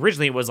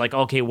originally was like,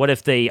 okay, what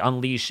if they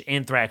unleash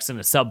anthrax in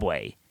a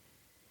subway?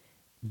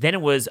 Then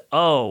it was,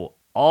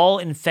 all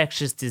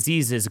infectious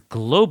diseases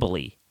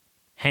globally,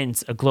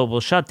 hence a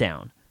global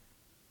shutdown.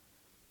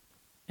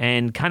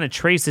 And kind of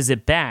traces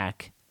it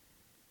back.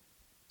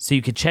 So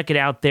you could check it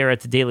out there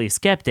at the Daily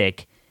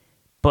Skeptic.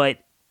 But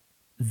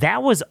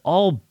that was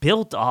all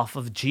built off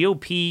of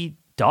GOP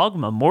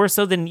dogma, more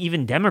so than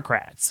even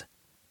Democrats.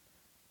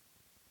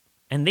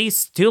 And they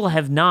still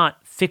have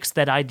not fixed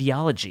that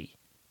ideology.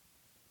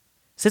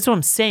 So that's what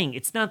I'm saying.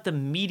 It's not the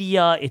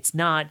media. It's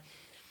not,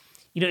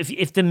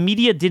 if the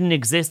media didn't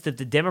exist, if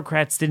the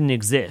Democrats didn't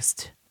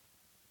exist,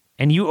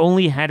 and you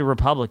only had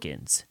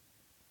Republicans,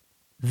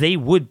 they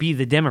would be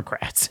the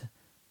Democrats.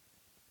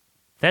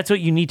 That's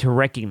what you need to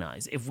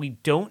recognize. If we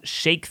don't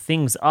shake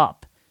things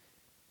up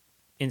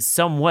in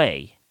some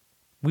way,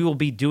 we will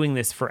be doing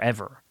this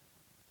forever.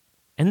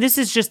 And this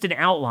is just an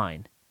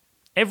outline.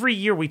 Every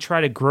year we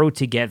try to grow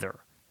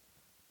together.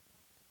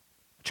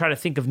 Try to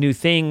think of new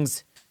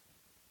things.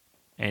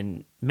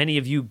 And many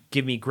of you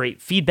give me great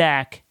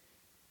feedback.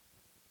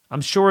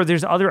 I'm sure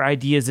there's other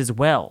ideas as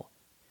well.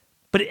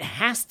 But it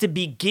has to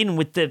begin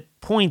with the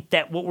point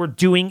that what we're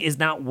doing is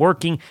not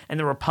working and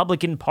the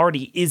Republican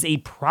Party is a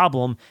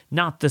problem,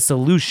 not the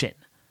solution.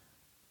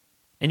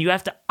 And you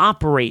have to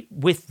operate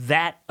with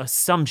that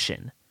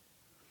assumption.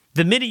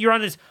 The minute you're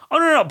on this, oh,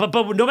 no, but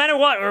no matter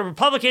what,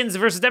 Republicans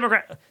versus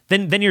Democrats,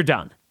 then you're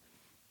done.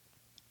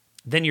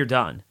 Then you're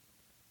done.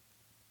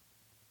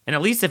 And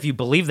at least if you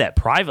believe that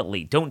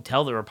privately, don't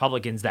tell the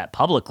Republicans that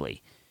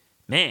publicly.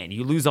 Man,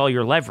 you lose all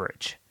your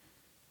leverage.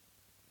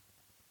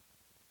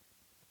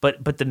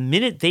 But the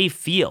minute they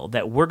feel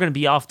that we're going to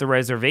be off the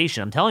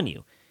reservation, I'm telling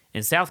you,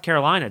 in South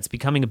Carolina, it's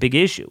becoming a big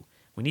issue.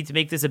 We need to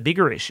make this a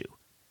bigger issue.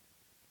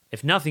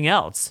 If nothing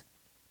else,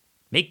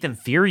 make them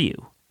fear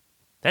you.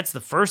 That's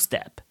the first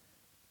step.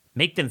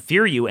 Make them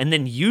fear you, and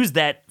then use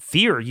that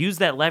fear, use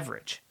that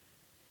leverage.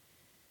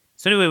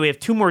 So anyway, we have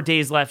 2 more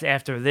days left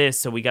after this,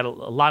 so we got a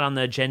lot on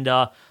the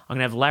agenda. I'm going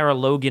to have Lara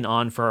Logan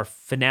on for our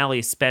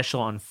finale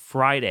special on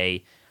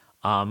Friday.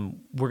 We're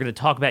going to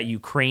talk about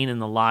Ukraine and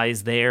the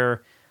lies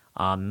there,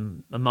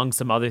 among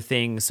some other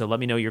things. So let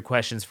me know your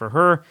questions for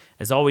her.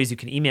 As always, you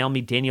can email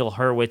me, Daniel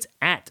Horowitz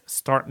at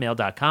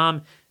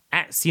startmail.com,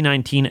 at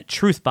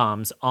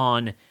C19truthbombs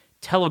on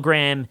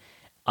Telegram.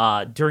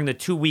 During the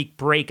 2-week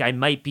break, I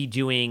might be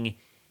doing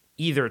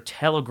either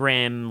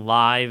Telegram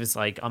lives,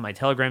 like on my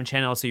Telegram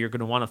channel, so you're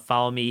going to want to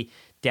follow me,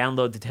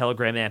 download the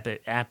Telegram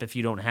app if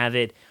you don't have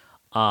it,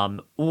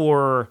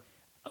 or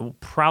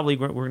probably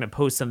we're going to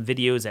post some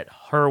videos at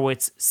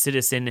Horowitz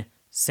Citizen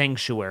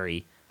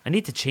Sanctuary. I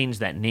need to change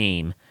that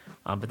name,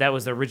 but that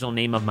was the original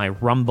name of my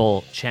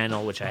Rumble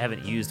channel, which I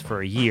haven't used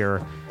for a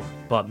year,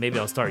 but maybe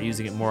I'll start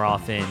using it more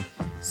often.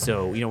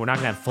 So, we're not going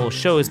to have full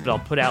shows, but I'll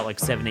put out like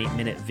 7-8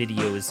 minute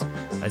videos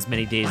as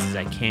many days as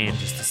I can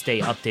just to stay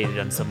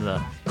updated on some of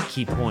the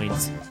key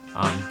points.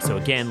 So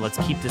again, let's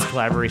keep this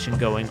collaboration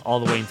going all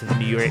the way into the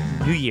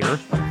new year.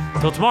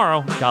 Till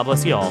tomorrow, God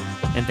bless you all,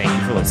 and thank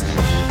you for listening.